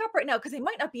speak up right now because they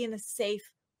might not be in a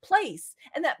safe place.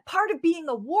 And that part of being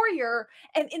a warrior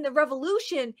and in the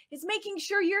revolution is making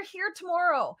sure you're here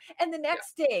tomorrow and the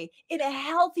next day in a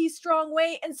healthy, strong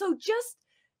way. And so just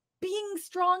being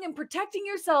strong and protecting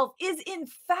yourself is in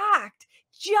fact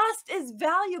just as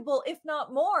valuable, if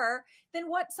not more, than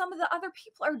what some of the other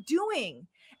people are doing.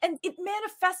 And it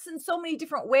manifests in so many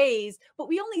different ways, but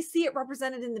we only see it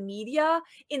represented in the media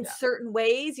in certain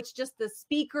ways. It's just the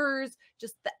speakers,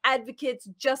 just the advocates,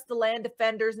 just the land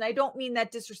defenders. And I don't mean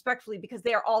that disrespectfully because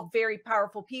they are all very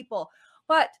powerful people.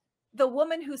 But the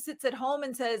woman who sits at home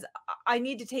and says, I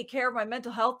need to take care of my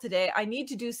mental health today. I need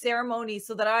to do ceremonies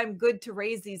so that I'm good to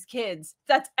raise these kids.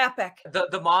 That's epic.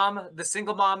 The mom, the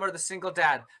single mom or the single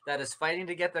dad that is fighting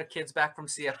to get their kids back from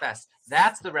CFS.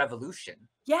 That's the revolution.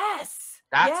 Yes.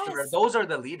 Those are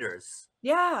the leaders.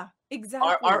 Yeah, exactly.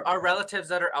 Our relatives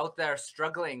that are out there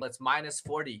struggling, it's minus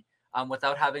 40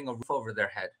 without having a roof over their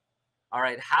head. All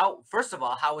right. First of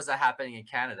all, how is that happening in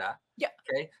Canada? Yeah.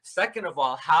 Okay. Second of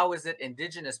all, how is it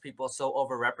Indigenous people so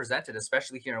overrepresented,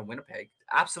 especially here in Winnipeg?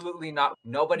 Absolutely not.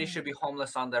 Nobody should be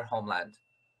homeless on their homeland.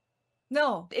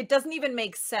 No, it doesn't even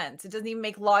make sense. It doesn't even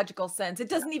make logical sense. It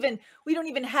doesn't even, we don't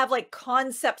even have like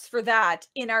concepts for that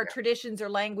in our traditions or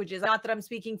languages. Not that I'm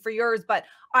speaking for yours, but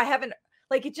I haven't,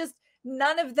 like, it just,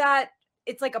 none of that.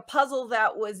 It's like a puzzle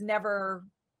that was never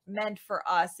meant for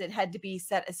us, it had to be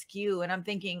set askew. And I'm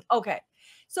thinking, okay,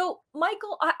 so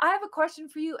Michael, I have a question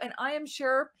for you, and I am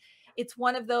sure it's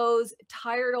one of those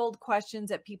tired old questions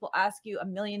that people ask you a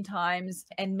million times,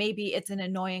 and maybe it's an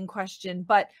annoying question,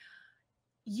 but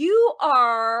you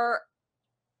are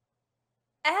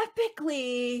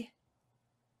epically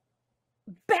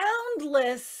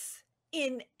boundless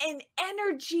in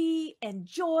energy and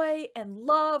joy and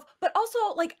love, but also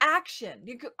like action.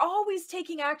 You're always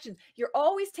taking actions. You're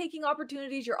always taking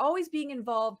opportunities. You're always being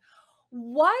involved.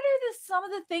 What are some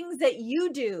of the things that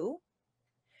you do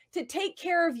to take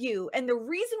care of you? And the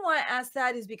reason why I ask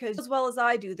that is because, as well as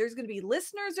I do, there's going to be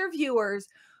listeners or viewers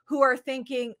who are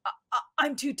thinking,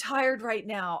 I'm too tired right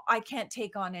now. I can't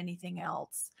take on anything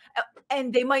else.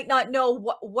 And they might not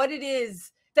know what it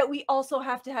is that we also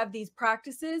have to have these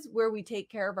practices where we take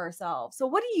care of ourselves. So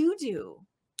what do you do?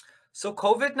 So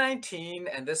COVID-19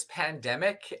 and this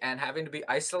pandemic and having to be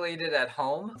isolated at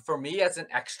home, for me as an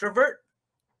extrovert,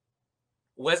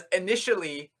 was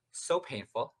initially so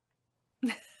painful.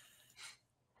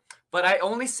 But I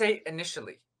only say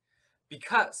initially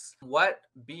because what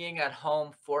being at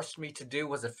home forced me to do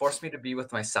was it forced me to be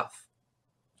with myself.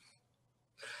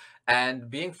 And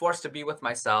being forced to be with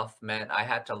myself meant I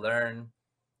had to learn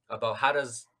about how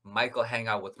does Michael hang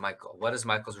out with Michael? What is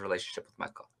Michael's relationship with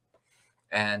Michael?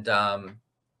 And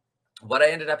what I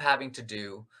ended up having to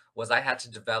do was I had to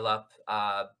develop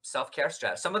self-care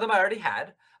strategies. Some of them I already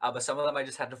had, but some of them I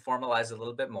just had to formalize a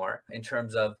little bit more in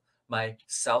terms of my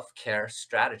self-care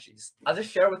strategies. I'll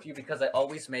just share with you because I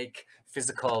always make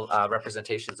physical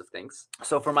representations of things.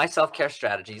 So for my self-care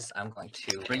strategies, I'm going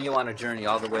to bring you on a journey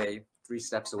all the way 3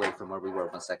 steps away from where we were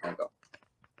 1 second ago.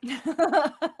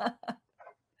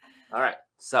 All right,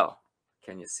 so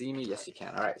can you see me? Yes, you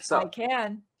can. All right, so I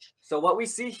can. So what we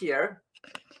see here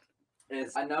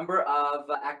is a number of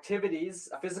activities,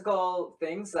 physical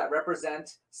things that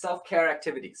represent self-care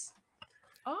activities.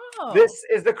 Oh. This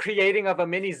is the creating of a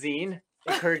mini zine,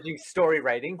 encouraging story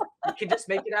writing. You can just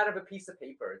make it out of a piece of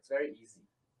paper. It's very easy.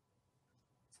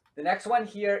 The next one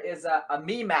here is a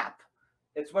me map.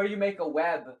 It's where you make a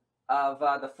web of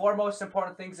the 4 most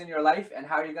important things in your life and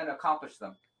how you're going to accomplish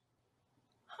them.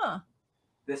 Huh.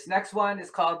 This next one is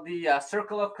called the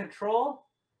circle of control.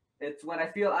 It's when I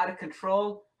feel out of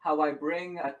control, how I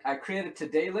create a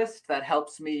today list that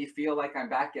helps me feel like I'm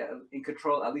back in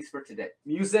control, at least for today.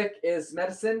 Music is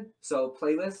medicine. So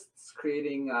playlists,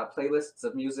 creating playlists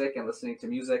of music and listening to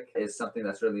music is something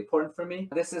that's really important for me.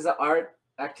 This is an art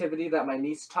activity that my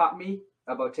niece taught me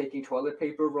about taking toilet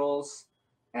paper rolls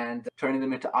and turning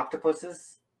them into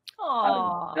octopuses.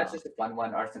 That's just a fun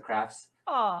one, arts and crafts.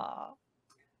 Aww.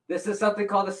 This is something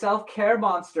called a self-care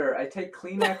monster. I take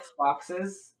Kleenex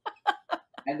boxes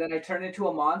and then I turn into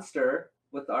a monster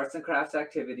with arts and crafts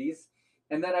activities.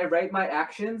 And then I write my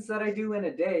actions that I do in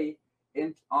a day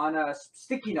on a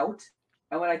sticky note.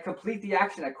 And when I complete the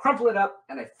action, I crumple it up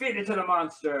and I feed it to the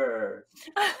monster.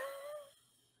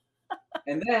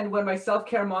 And then when my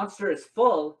self-care monster is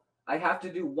full, I have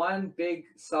to do one big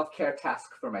self-care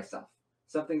task for myself.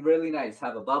 Something really nice.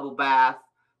 Have a bubble bath,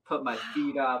 put my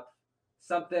feet up,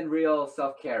 something real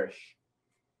self-care-ish.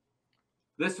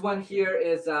 This one here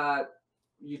is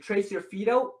you trace your feet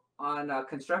out on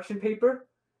construction paper,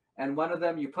 and one of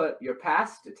them you put your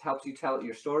past. It helps you tell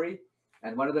your story.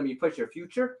 And one of them you put your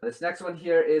future. This next one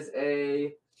here is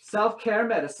a self-care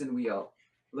medicine wheel,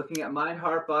 looking at mind,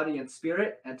 heart, body, and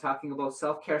spirit, and talking about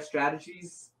self-care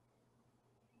strategies.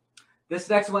 This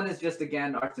next one is just,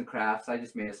 again, arts and crafts. I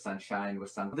just made a sunshine with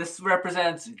some. This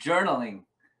represents journaling.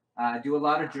 I do a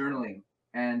lot of journaling,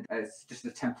 and it's just a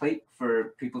template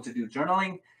for people to do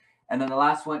journaling. And then the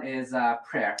last one is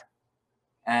prayer.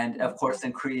 And of course,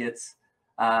 in Cree, it's,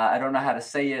 I don't know how to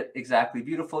say it exactly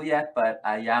beautiful yet, but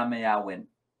Ayame win.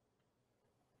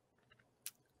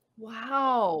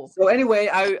 Wow. So anyway,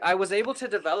 I was able to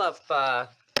develop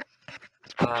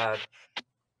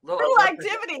little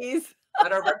activities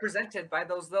that are represented by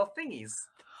those little thingies.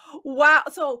 Wow.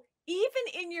 So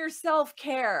even in your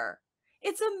self-care,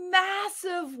 it's a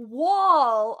massive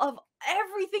wall of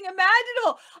everything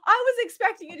imaginable. I was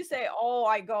expecting you to say, oh,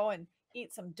 I go and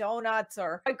eat some donuts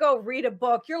or I go read a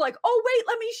book. You're like, oh, wait,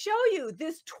 let me show you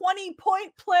this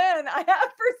 20-point plan I have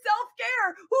for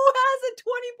self-care. Who has a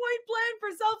 20-point plan for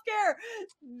self-care?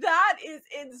 That is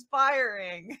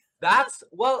inspiring.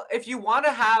 Well, if you want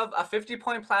to have a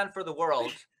 50-point plan for the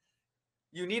world,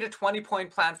 you need a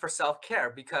 20-point plan for self-care,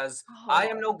 because I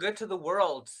am no good to the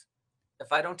world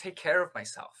if I don't take care of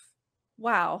myself.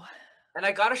 Wow. And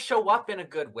I got to show up in a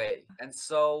good way. And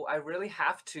so I really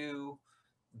have to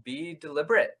be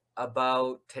deliberate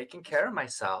about taking care of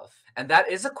myself. And that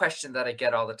is a question that I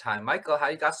get all the time. Michael, how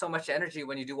you got so much energy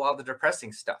when you do all the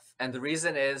depressing stuff? And the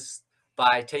reason is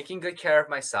by taking good care of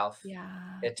myself,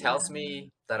 Yeah. it Yeah. tells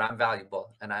me that I'm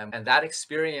valuable and that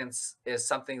experience is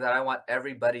something that I want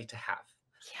everybody to have.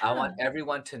 I Yeah. want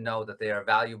everyone to know that they are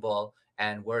valuable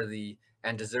and worthy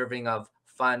and deserving of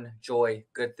fun, joy,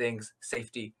 good things,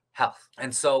 safety, health.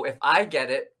 And so if I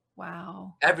get it,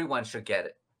 Wow. everyone should get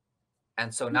it.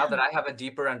 And so now Yeah. that I have a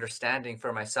deeper understanding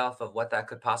for myself of what that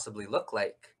could possibly look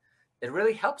like, it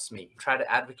really helps me try to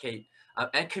advocate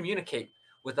and communicate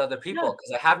with other Yeah. people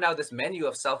because I have now this menu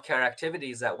of self-care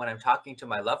activities that when I'm talking to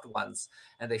my loved ones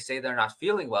and they say they're not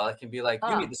feeling well, I can be like,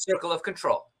 you Uh, need the circle of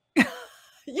control.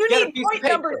 you Get a need piece of point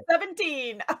number paper.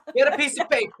 17. Get a piece of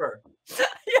paper. Yeah,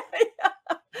 yeah.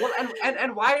 Well,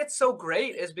 and why it's so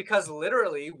great is because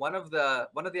literally one of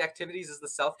the activities is the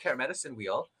self-care medicine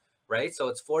wheel, right? So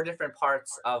it's 4 different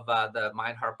parts of the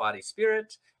mind, heart, body,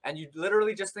 spirit, and you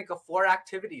literally just think of 4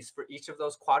 activities for each of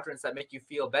those quadrants that make you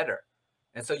feel better.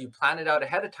 And so you plan it out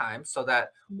ahead of time so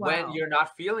that when Wow. you're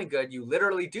not feeling good, you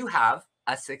literally do have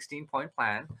a 16-point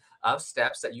plan of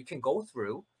steps that you can go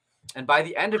through. And by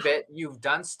the end of it, you've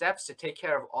done steps to take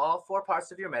care of all 4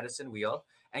 parts of your medicine wheel.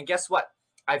 And guess what?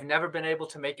 I've never been able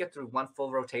to make it through one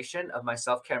full rotation of my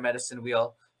self-care medicine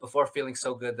wheel before feeling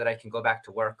so good that I can go back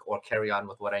to work or carry on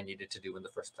with what I needed to do in the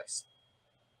first place.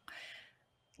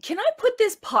 Can I put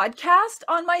this podcast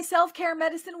on my self-care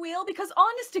medicine wheel? Because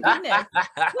honest to goodness,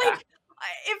 like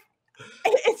if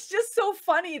it's just so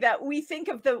funny that we think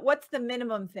of what's the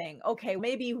minimum thing? Okay,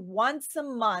 maybe once a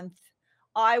month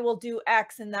I will do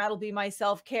X and that'll be my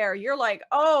self-care. You're like,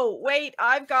 "Oh, wait,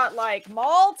 I've got like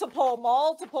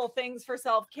multiple things for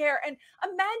self-care." And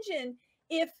imagine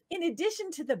if in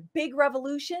addition to the big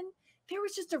revolution, there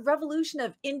was just a revolution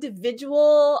of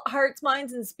individual hearts,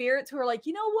 minds, and spirits who are like,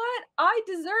 you know what? I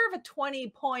deserve a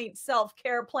 20-point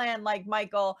self-care plan like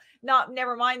Michael. Not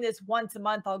never mind this once a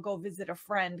month, I'll go visit a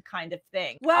friend kind of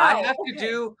thing. I Wow. have to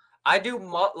Okay. do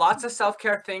lots of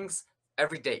self-care things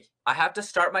every day. I have to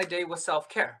start my day with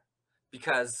self-care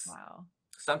because Wow.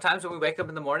 sometimes when we wake up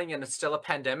in the morning and it's still a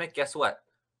pandemic, guess what?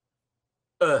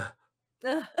 Ugh.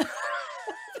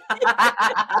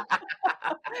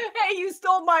 Hey, you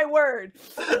stole my word.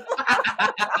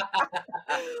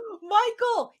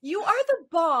 Michael, you are the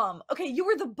bomb. Okay, you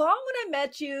were the bomb when I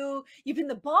met you. You've been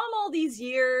the bomb all these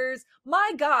years.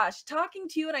 My gosh, talking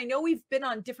to you, and I know we've been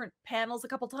on different panels a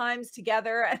couple times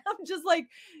together, and I'm just like,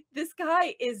 this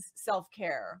guy is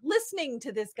self-care. Listening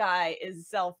to this guy is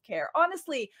self-care.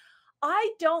 Honestly,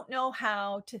 I don't know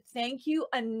how to thank you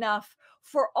enough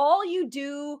for all you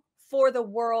do for the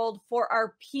world, for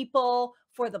our people,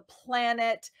 for the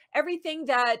planet, everything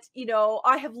that,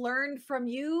 I have learned from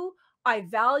you. I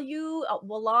value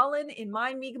Walalan in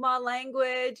my Mi'kmaq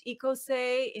language,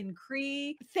 Ikose in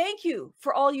Cree. Thank you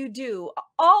for all you do.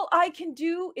 All I can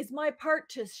do is my part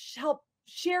to help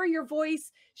share your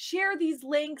voice, share these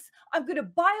links. I'm going to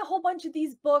buy a whole bunch of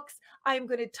these books. I'm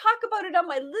going to talk about it on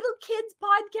my little kids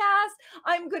podcast.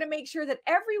 I'm going to make sure that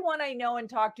everyone I know and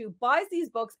talk to buys these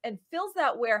books and fills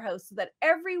that warehouse so that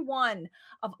every one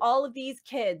of all of these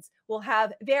kids will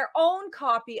have their own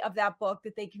copy of that book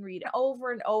that they can read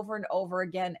over and over and over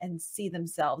again and see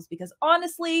themselves. Because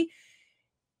honestly,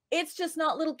 it's just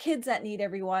not little kids that need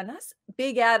everyone. Us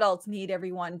big adults need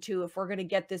everyone too if we're going to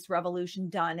get this revolution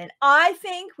done. And I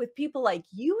think with people like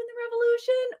you in the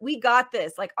revolution, we got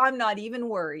this. Like, I'm not even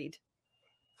worried.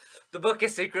 The book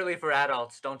is secretly for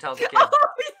adults. Don't tell the kids. Oh,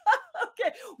 yeah.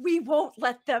 Okay. We won't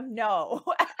let them know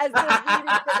as they're reading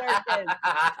for their kids.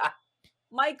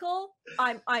 Michael,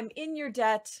 I'm in your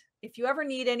debt. If you ever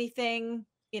need anything,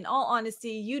 in all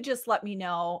honesty, you just let me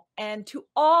know. And to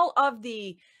all of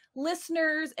the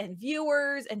listeners and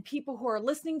viewers and people who are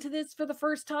listening to this for the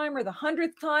first time or the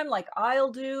 100th time, like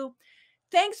I'll do,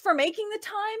 thanks for making the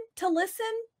time to listen.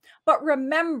 But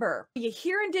remember, you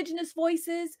hear Indigenous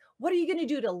voices. What are you going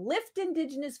to do to lift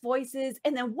Indigenous voices?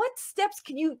 And then what steps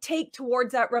can you take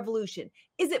towards that revolution?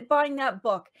 Is it buying that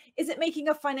book? Is it making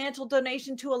a financial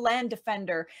donation to a land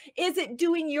defender? Is it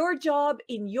doing your job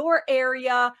in your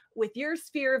area with your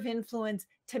sphere of influence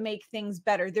to make things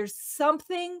better? There's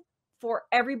something for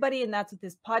everybody, and that's what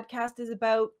this podcast is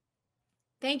about.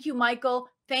 Thank you, Michael.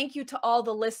 Thank you to all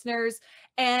the listeners.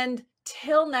 And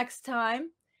till next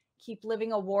time, keep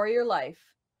living a warrior life.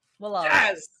 Well,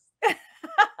 Yes.